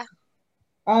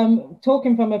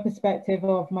 Talking from a perspective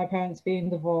of my parents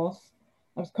being divorced,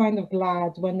 I was kind of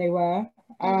glad when they were.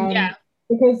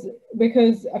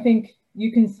 Because I think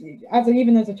you can see,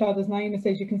 even as a child, as Naima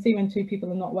says, you can see when two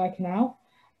people are not working out.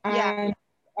 And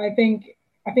I think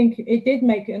it did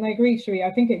make, and I agree, Sheree,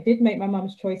 I think it did make my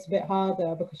mum's choice a bit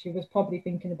harder, because she was probably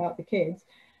thinking about the kids.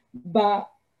 But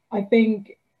I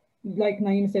think, like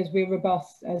Naima says, we're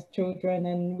robust as children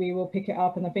and we will pick it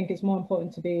up. And I think it's more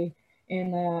important to be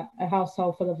in a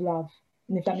household full of love.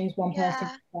 And if that means one person,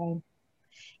 fine.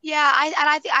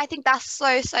 I think that's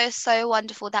so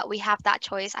wonderful that we have that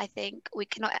choice. I think we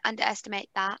cannot underestimate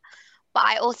that. But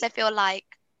I also feel like,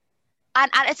 and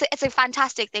it's a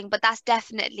fantastic thing, but that's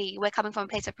definitely, we're coming from a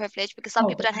place of privilege, because some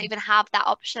people don't even have that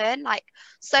option. Like,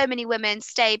 so many women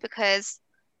stay because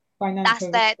that's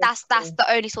the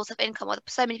only source of income, or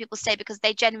so many people stay because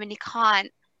they genuinely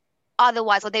can't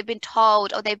otherwise, or they've been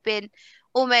told, or they've been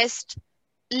almost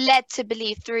led to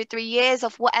believe through 3 years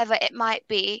of whatever it might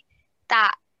be,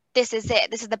 that this is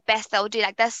it, this is the best they'll do.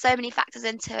 Like, there's so many factors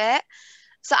into it.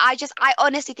 So I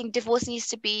honestly think divorce needs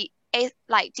to be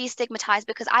destigmatized,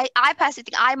 because I personally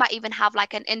think I might even have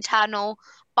like an internal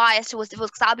bias towards divorce,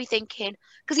 because I'll be thinking,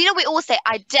 because we all say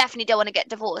I definitely don't want to get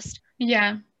divorced.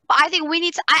 But I think we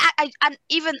need to, and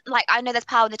even, like, I know there's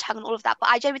power in the tongue and all of that, but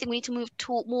I genuinely think we need to move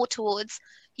more towards,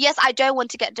 yes, I don't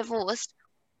want to get divorced,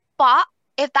 but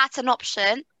if that's an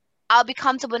option, I'll be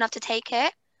comfortable enough to take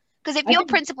it. Because if your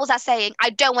principles are saying, I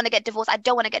don't want to get divorced,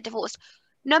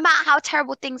 no matter how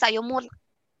terrible things are, you're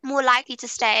more likely to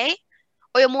stay,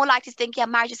 or you're more likely to think, yeah,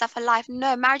 marriages are for life.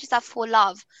 No, marriages are for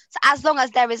love. So as long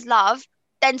as there is love,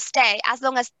 then stay. As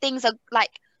long as things are like,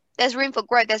 there's room for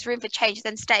growth, there's room for change,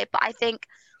 then stay. But I think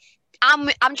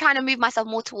I'm trying to move myself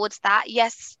more towards that.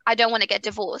 Yes, I don't want to get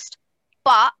divorced,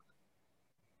 but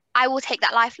I will take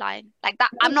that lifeline. Like that,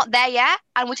 I'm not there yet,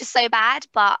 and which is so bad,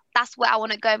 but that's where I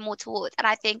want to go more towards. And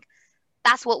I think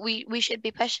that's what we should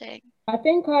be pushing. I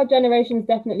think our generation is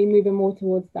definitely moving more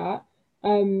towards that.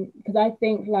 Because I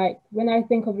think, like, when I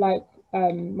think of like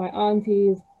my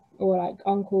aunties or like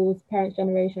uncles, parents'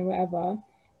 generation, whatever,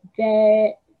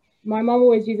 my mum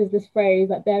always uses this phrase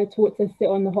that they're taught to sit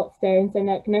on the hot stone. So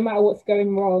like, no matter what's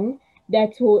going wrong,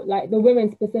 they're taught, like the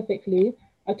women specifically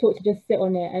are taught to just sit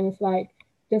on it, and it's like,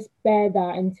 just bear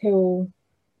that until,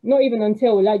 not even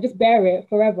until, like, just bear it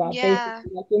forever.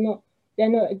 Basically. Like,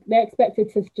 they're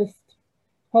expected to just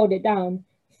hold it down.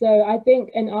 So I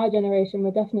think in our generation,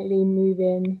 we're definitely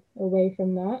moving away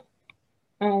from that.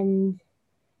 And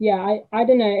yeah, I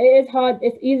don't know. It is hard.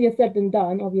 It's easier said than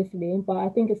done, obviously. But I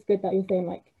think it's good that you're saying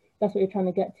like that's what you're trying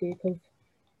to get to, because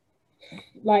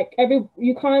like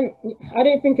you can't. I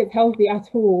don't think it's healthy at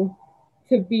all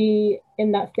to be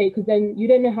in that state, because then you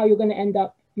don't know how you're going to end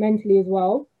up mentally as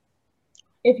well.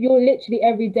 If you're literally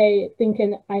every day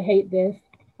thinking, I hate this,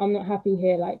 I'm not happy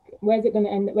here, like where's it going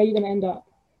to end? Where are you going to end up?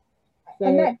 So,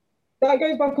 and that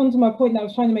goes back onto my point that I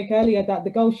was trying to make earlier, that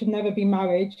the goal should never be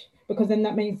marriage, because then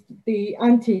that means the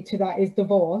anti to that is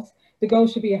divorce. The goal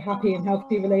should be a happy and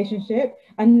healthy relationship.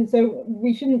 And so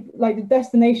we shouldn't, like, the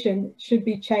destination should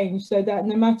be changed so that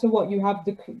no matter what, you have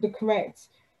the correct,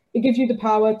 it gives you the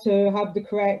power to have the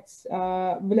correct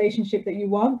relationship that you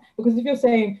want. Because if you're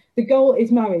saying the goal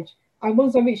is marriage, and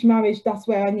once I reach marriage, that's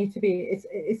where I need to be,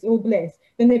 it's all bliss,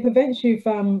 then it prevents you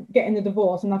from getting a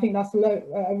divorce. And I think that's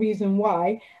a reason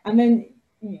why. And then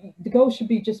the goal should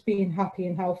be just being happy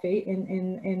and healthy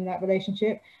in that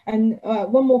relationship. And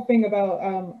one more thing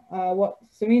about what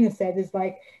Serena said is,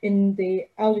 like, in the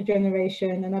elder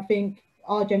generation, and I think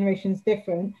our generation is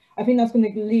different, I think that's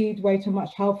going to lead way to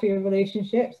much healthier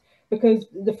relationships, because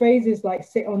the phrases like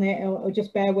sit on it or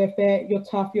just bear with it, you're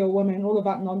tough, you're a woman, all of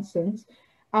that nonsense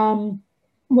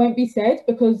won't be said,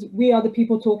 because we are the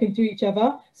people talking to each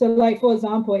other. So, like, for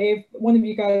example, if one of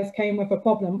you guys came with a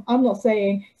problem, I'm not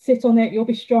saying sit on it, you'll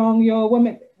be strong, you're a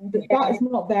woman. That is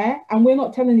not there, and we're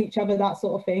not telling each other that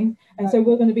sort of thing. And so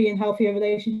we're going to be in healthier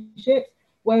relationships,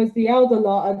 whereas the elder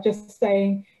lot are just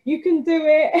saying you can do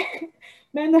it.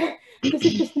 Men, this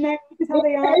is just men, this is how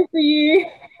they are for you.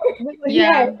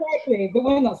 Yeah, exactly, but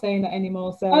we're not saying that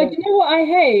anymore. So do you know what I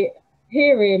hate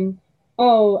hearing?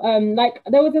 Like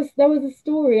there was a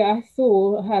story I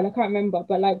saw heard, I can't remember,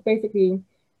 but like basically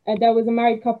there was a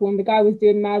married couple and the guy was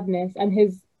doing madness, and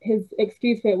his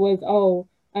excuse for it was,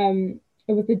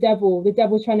 it was the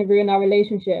devil's trying to ruin our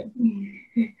relationship.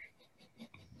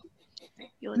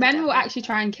 Men will actually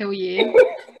try and kill you.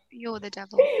 You're the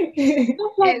devil.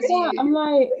 Stuff like that. I'm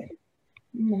like,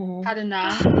 no. I don't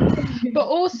know. But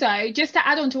also, just to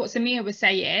add on to what Samia was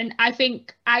saying, I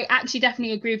think I actually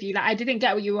definitely agree with you. Like, I didn't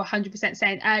get what you were 100%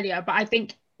 saying earlier, but I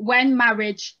think when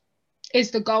marriage is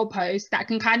the goalpost, that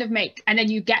can kind of make, and then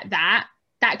you get that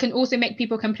can also make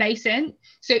people complacent.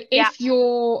 So if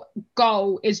your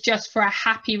goal is just for a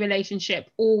happy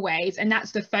relationship always, and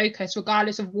that's the focus,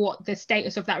 regardless of what the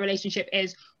status of that relationship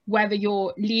is, whether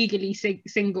you're legally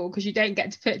single, because you don't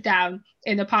get to put down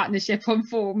in a partnership on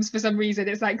forms for some reason,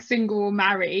 it's like single or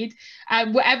married,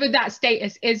 whatever that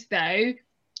status is though,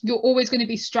 you're always going to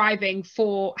be striving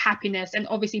for happiness and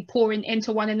obviously pouring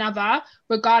into one another,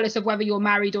 regardless of whether you're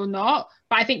married or not.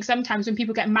 But I think sometimes when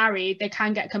people get married, they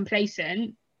can get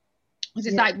complacent, because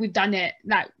it's like, we've done it,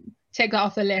 like, take it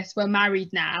off the list, we're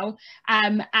married now,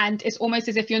 and it's almost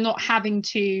as if you're not having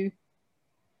to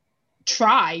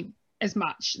try as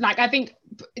much. Like, I think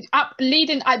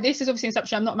this is obviously an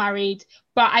assumption, I'm not married,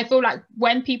 but I feel like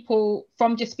when people,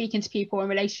 from just speaking to people in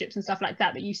relationships and stuff like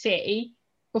that you see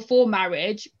before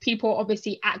marriage, people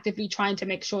obviously actively trying to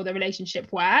make sure the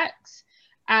relationship works,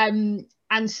 and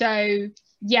so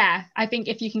I think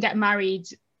if you can get married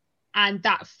and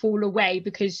that fall away,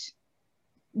 because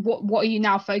what are you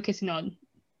now focusing on?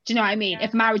 Do you know what I mean?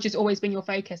 If marriage has always been your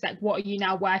focus, like, what are you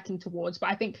now working towards? But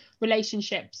I think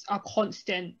relationships are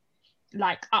constant,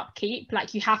 like, upkeep,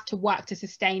 like, you have to work to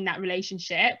sustain that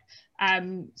relationship.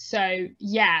 So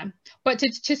yeah, but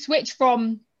to switch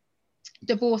from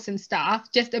divorce and stuff,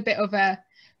 just a bit of a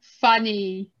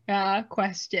funny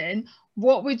question.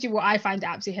 What I find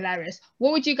absolutely hilarious,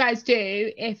 what would you guys do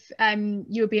if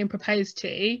you were being proposed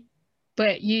to,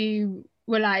 but you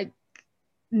were like,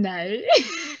 no?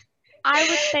 I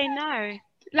would say no.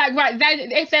 Like, right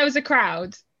then, if there was a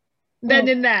crowd, then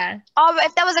in there. Oh,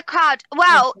 if there was a crowd,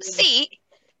 well, see,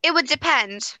 it would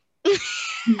depend.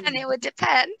 And it would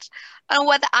depend on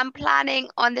whether I'm planning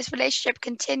on this relationship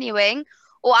continuing,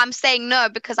 or I'm saying no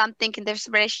because I'm thinking this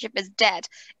relationship is dead.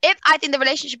 If I think the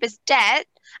relationship is dead,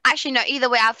 actually no, either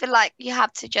way, I feel like you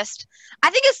have to just,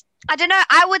 I don't know,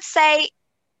 I would say,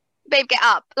 babe, get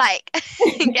up, like,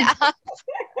 get up.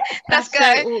 Let's go.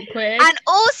 So awkward. And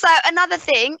also another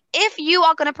thing, if you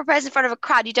are going to propose in front of a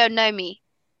crowd, you don't know me,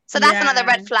 so that's another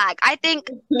red flag. I think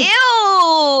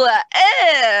ew,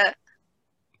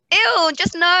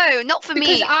 just no, not for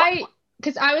me.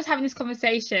 Because I was having this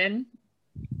conversation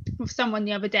with someone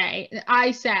the other day, and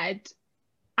I said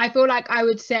I feel like I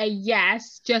would say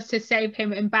yes just to save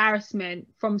him embarrassment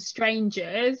from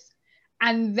strangers,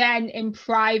 and then in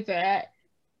private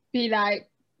be like,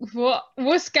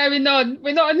 what's going on?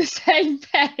 We're not on the same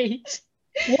page.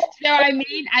 Do you know what I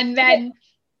mean? And then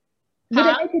would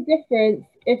it make a difference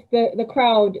if the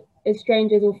crowd is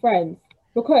strangers or friends?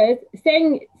 Because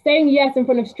saying yes in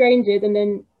front of strangers and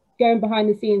then going behind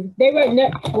the scenes, they won't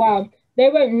know. Wow, they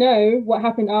won't know what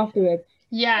happened afterwards.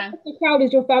 Yeah. If the crowd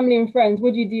is your family and friends,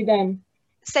 what do you do then?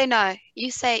 Say no.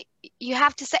 You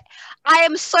have to say, I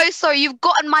am so sorry. You've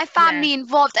gotten my family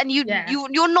involved, and you're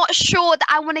not sure that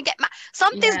I want to get married.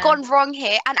 Something's gone wrong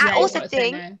here, and I also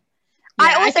think. No.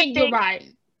 I think you're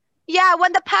right. Yeah,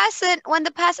 when the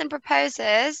person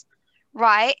proposes,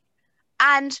 right,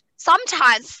 and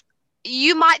sometimes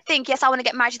you might think, yes, I want to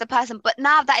get married to the person, but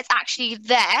now that it's actually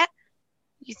there,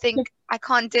 you think, I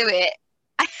can't do it.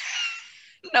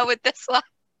 No, with this one.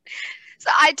 So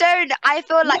I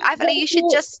feel like you should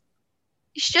just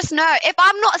know. If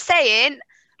I'm not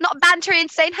bantering,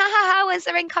 saying, ha, when's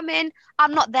the ring coming?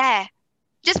 I'm not there.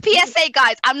 Just PSA,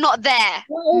 guys, I'm not there.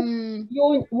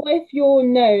 What if your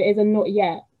no is a not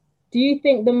yet? Do you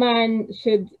think the man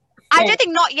should I don't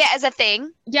think not yet is a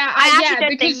thing. Yeah, I actually don't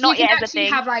because think not you yet can is a thing.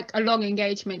 actually have like a long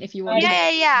engagement if you want.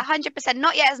 Yeah, 100%.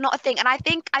 Not yet is not a thing, and I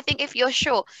think if you're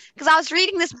sure, because I was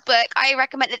reading this book, I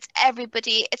recommend it to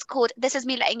everybody. It's called "This Is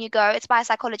Me Letting You Go." It's by a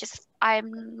psychologist.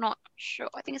 I'm not sure.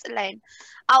 I think it's Elaine.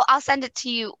 I'll send it to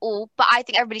you all, but I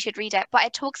think everybody should read it. But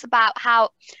it talks about how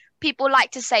people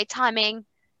like to say timing,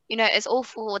 is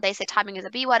awful. Or they say timing is a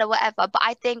B word or whatever. But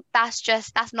I think that's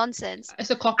nonsense. It's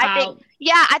a cop out.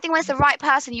 I think when it's the right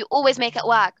person, you always make it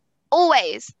work.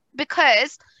 Always.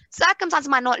 Because circumstances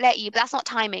might not let you, but that's not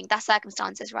timing. That's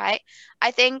circumstances, right?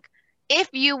 I think if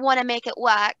you want to make it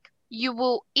work, you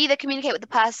will either communicate with the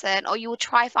person or you will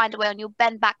try find a way and you'll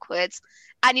bend backwards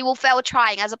and you will fail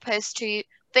trying as opposed to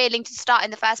failing to start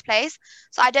in the first place.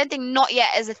 So I don't think not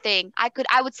yet is a thing. I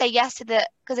would say yes to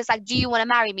because it's like, do you want to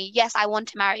marry me? Yes, I want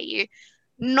to marry you.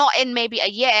 Not in maybe a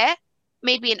year,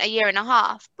 maybe in a year and a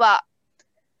half, but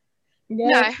no.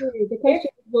 The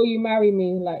question is, will you marry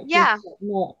me? Like, yeah.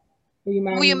 Not, will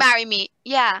you marry me?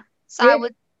 Yeah. So I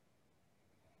would.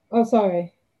 Oh,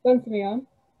 sorry. Don't me on.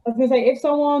 I was going to say, if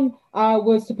someone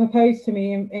was to propose to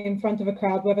me in front of a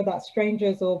crowd, whether that's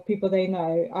strangers or people they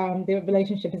know, the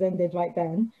relationship has ended right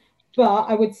then. But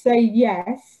I would say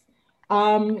yes,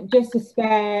 just to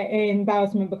spare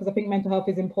embarrassment, because I think mental health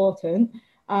is important,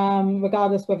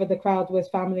 regardless whether the crowd was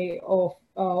family or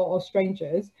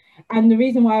strangers. And the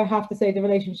reason why I have to say the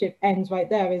relationship ends right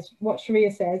there is what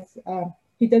Sharia says,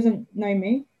 he doesn't know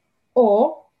me,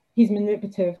 or he's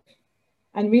manipulative.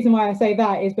 And the reason why I say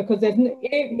that is because if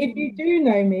you do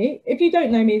know me, if you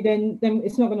don't know me, then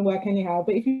it's not going to work anyhow.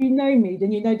 But if you know me,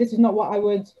 then you know this is not what I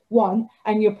would want,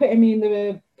 and you're putting me in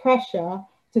the pressure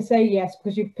to say yes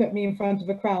because you've put me in front of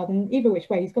a crowd, and either which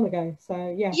way he's got to go.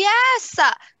 So yeah. Yes,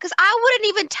 because I wouldn't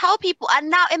even tell people. And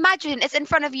now imagine it's in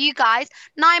front of you guys.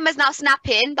 Naima's now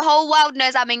snapping. The whole world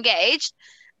knows I'm engaged,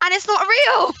 and it's not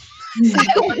real. Yes,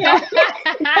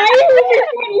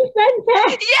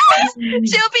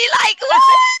 she'll be like, what?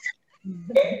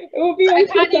 I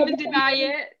can't even deny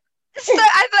it. So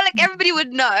I feel like everybody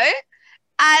would know,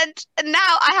 and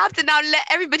now I have to now let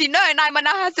everybody know, and Naima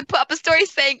now has to put up a story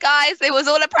saying, guys, it was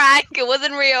all a prank, it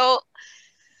wasn't real.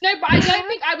 No, but I don't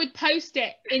think I would post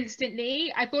it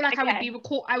instantly. I feel like I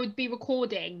would be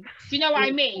recording. Do you know what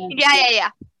I mean?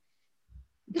 Yeah.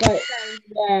 But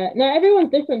no, everyone's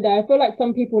different though. I feel like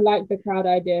some people like the crowd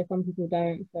idea, some people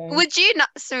don't. So. Would you not,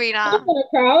 Serena? I don't want a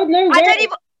crowd. No way. I don't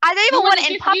even want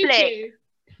it in public.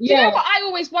 Do you know what I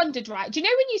always wondered, right? Do you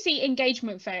know when you see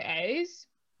engagement photos,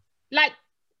 like,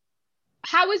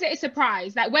 how is it a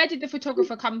surprise? Like, where did the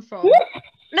photographer come from? No,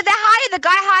 the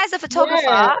guy hires a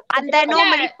photographer, and they're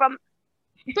normally from.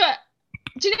 But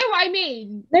do you know what I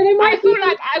mean? No, they might. I feel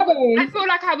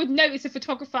like I would notice a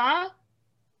photographer.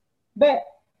 But.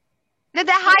 No,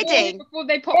 they're hiding. Before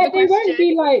they pop the question. They won't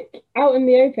be like out in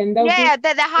the open. They're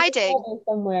hiding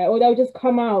somewhere, or they'll just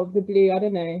come out of the blue. I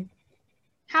don't know.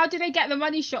 How do they get the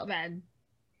money shot then?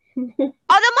 The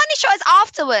money shot is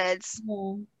afterwards.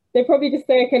 Yeah. They probably just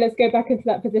say, okay, let's go back into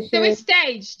that position. So it's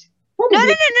staged. Probably.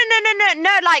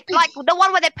 No. Like the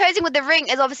one where they're posing with the ring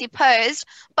is obviously posed,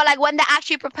 but like when they're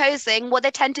actually proposing, what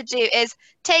they tend to do is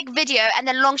take video and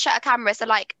then long shutter camera, so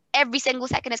like every single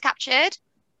second is captured.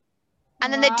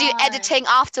 And then they do editing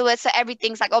afterwards, so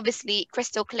everything's like obviously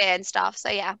crystal clear and stuff. So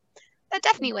yeah, there are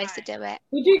definitely ways to do it.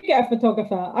 Would you get a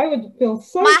photographer? I would feel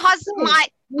so. My husband,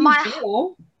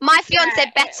 my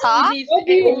fiance better.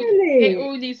 It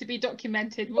all needs to be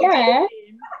documented. Yeah.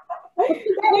 That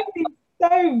would be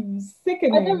so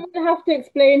sickening. I don't really have to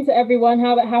explain to everyone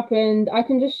how it happened. I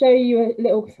can just show you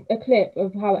a clip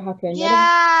of how it happened.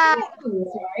 Yeah.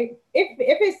 Right.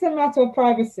 If it's a matter of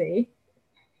privacy.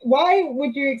 why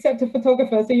would you accept a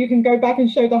photographer so you can go back and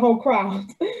show the whole crowd?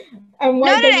 And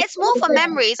No, it's more for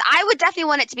memories. I would definitely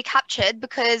want it to be captured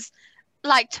because,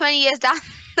 like, 20 years down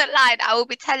the line, I will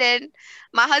be telling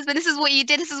my husband, this is what you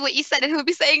did, this is what you said, and he'll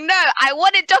be saying, no, I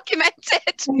want it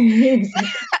documented.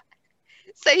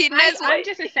 So he knows I'm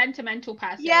just a sentimental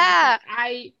person. Yeah.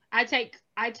 I take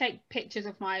pictures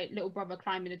of my little brother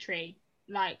climbing a tree.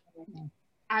 Like,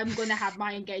 I'm gonna have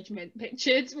my engagement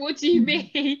pictures. What do you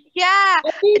mean? Yeah.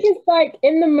 I think it's like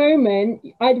in the moment,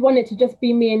 I'd want it to just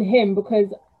be me and him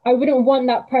because I wouldn't want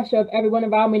that pressure of everyone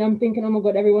around me. And I'm thinking, oh my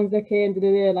God, everyone's looking.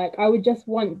 Like, I would just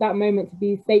want that moment to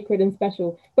be sacred and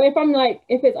special. But if I'm like,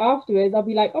 if it's afterwards, I'll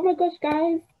be like, oh my gosh,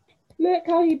 guys, look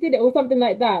how he did it, or something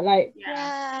like that. Like,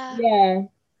 yeah.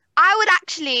 I would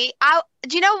actually,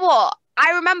 do you know what?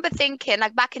 I remember thinking,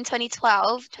 like, back in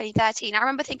 2012, 2013, I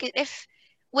remember thinking if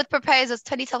with proposals,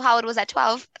 2012, Howard was at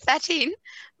 12, 13.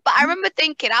 But I remember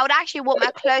thinking I would actually want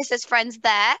my closest friends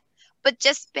there, but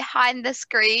just behind the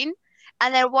screen.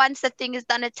 And then once the thing is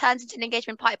done, it turns into an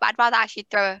engagement party. But I'd rather actually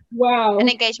throw an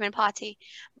engagement party.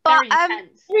 But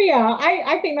Ria,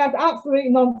 I think that's absolute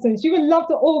nonsense. You would love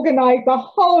to organize the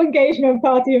whole engagement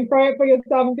party and throw it for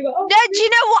yourself and be like, oh. No, do you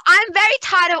know what? I'm very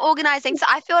tired of organizing, so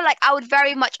I feel like I would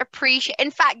very much appreciate.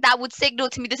 In fact, that would signal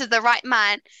to me this is the right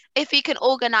man if he can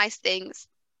organize things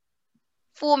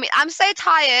for me. I'm so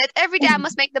tired. Every day I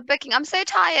must make the booking. I'm so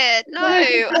tired. No.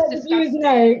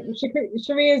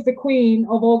 Sharia is the queen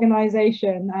of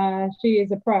organization. She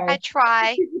is a pro. I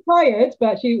try. She's retired,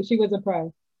 but she was a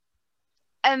pro.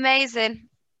 Amazing.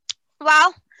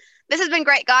 Well, this has been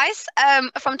great, guys.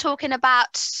 From talking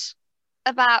about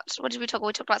what did we talk?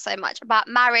 We talked about so much about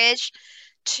marriage,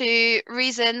 to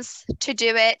reasons to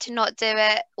do it, to not do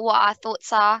it, what our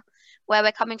thoughts are, where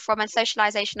we're coming from, and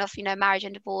socialization of marriage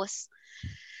and divorce,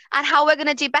 and how we're going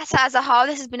to do better as a whole.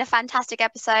 This has been a fantastic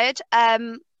episode.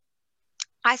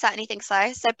 I certainly think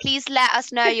so. So please let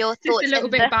us know your thoughts. Just a little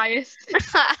bit biased.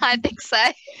 I think so.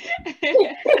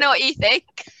 I know what you think.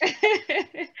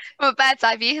 From a bird's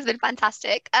eye view, has been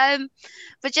fantastic.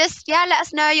 But just, let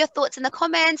us know your thoughts in the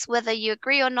comments, whether you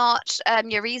agree or not,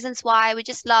 your reasons why. We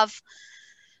just love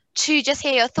to just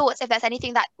hear your thoughts. If there's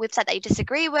anything that we've said that you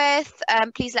disagree with,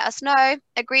 please let us know.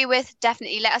 Agree with,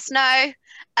 definitely let us know.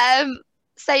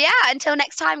 So until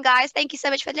next time, guys, thank you so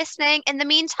much for listening. In the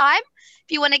meantime,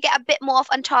 if you want to get a bit more of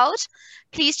Untold,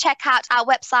 please check out our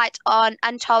website on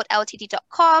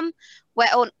untoldeltd.com.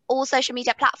 We're on all social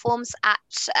media platforms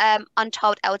at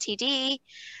Untold Ltd.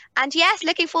 And yes,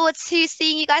 looking forward to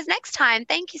seeing you guys next time.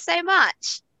 Thank you so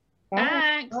much.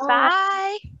 Thanks.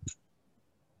 Bye.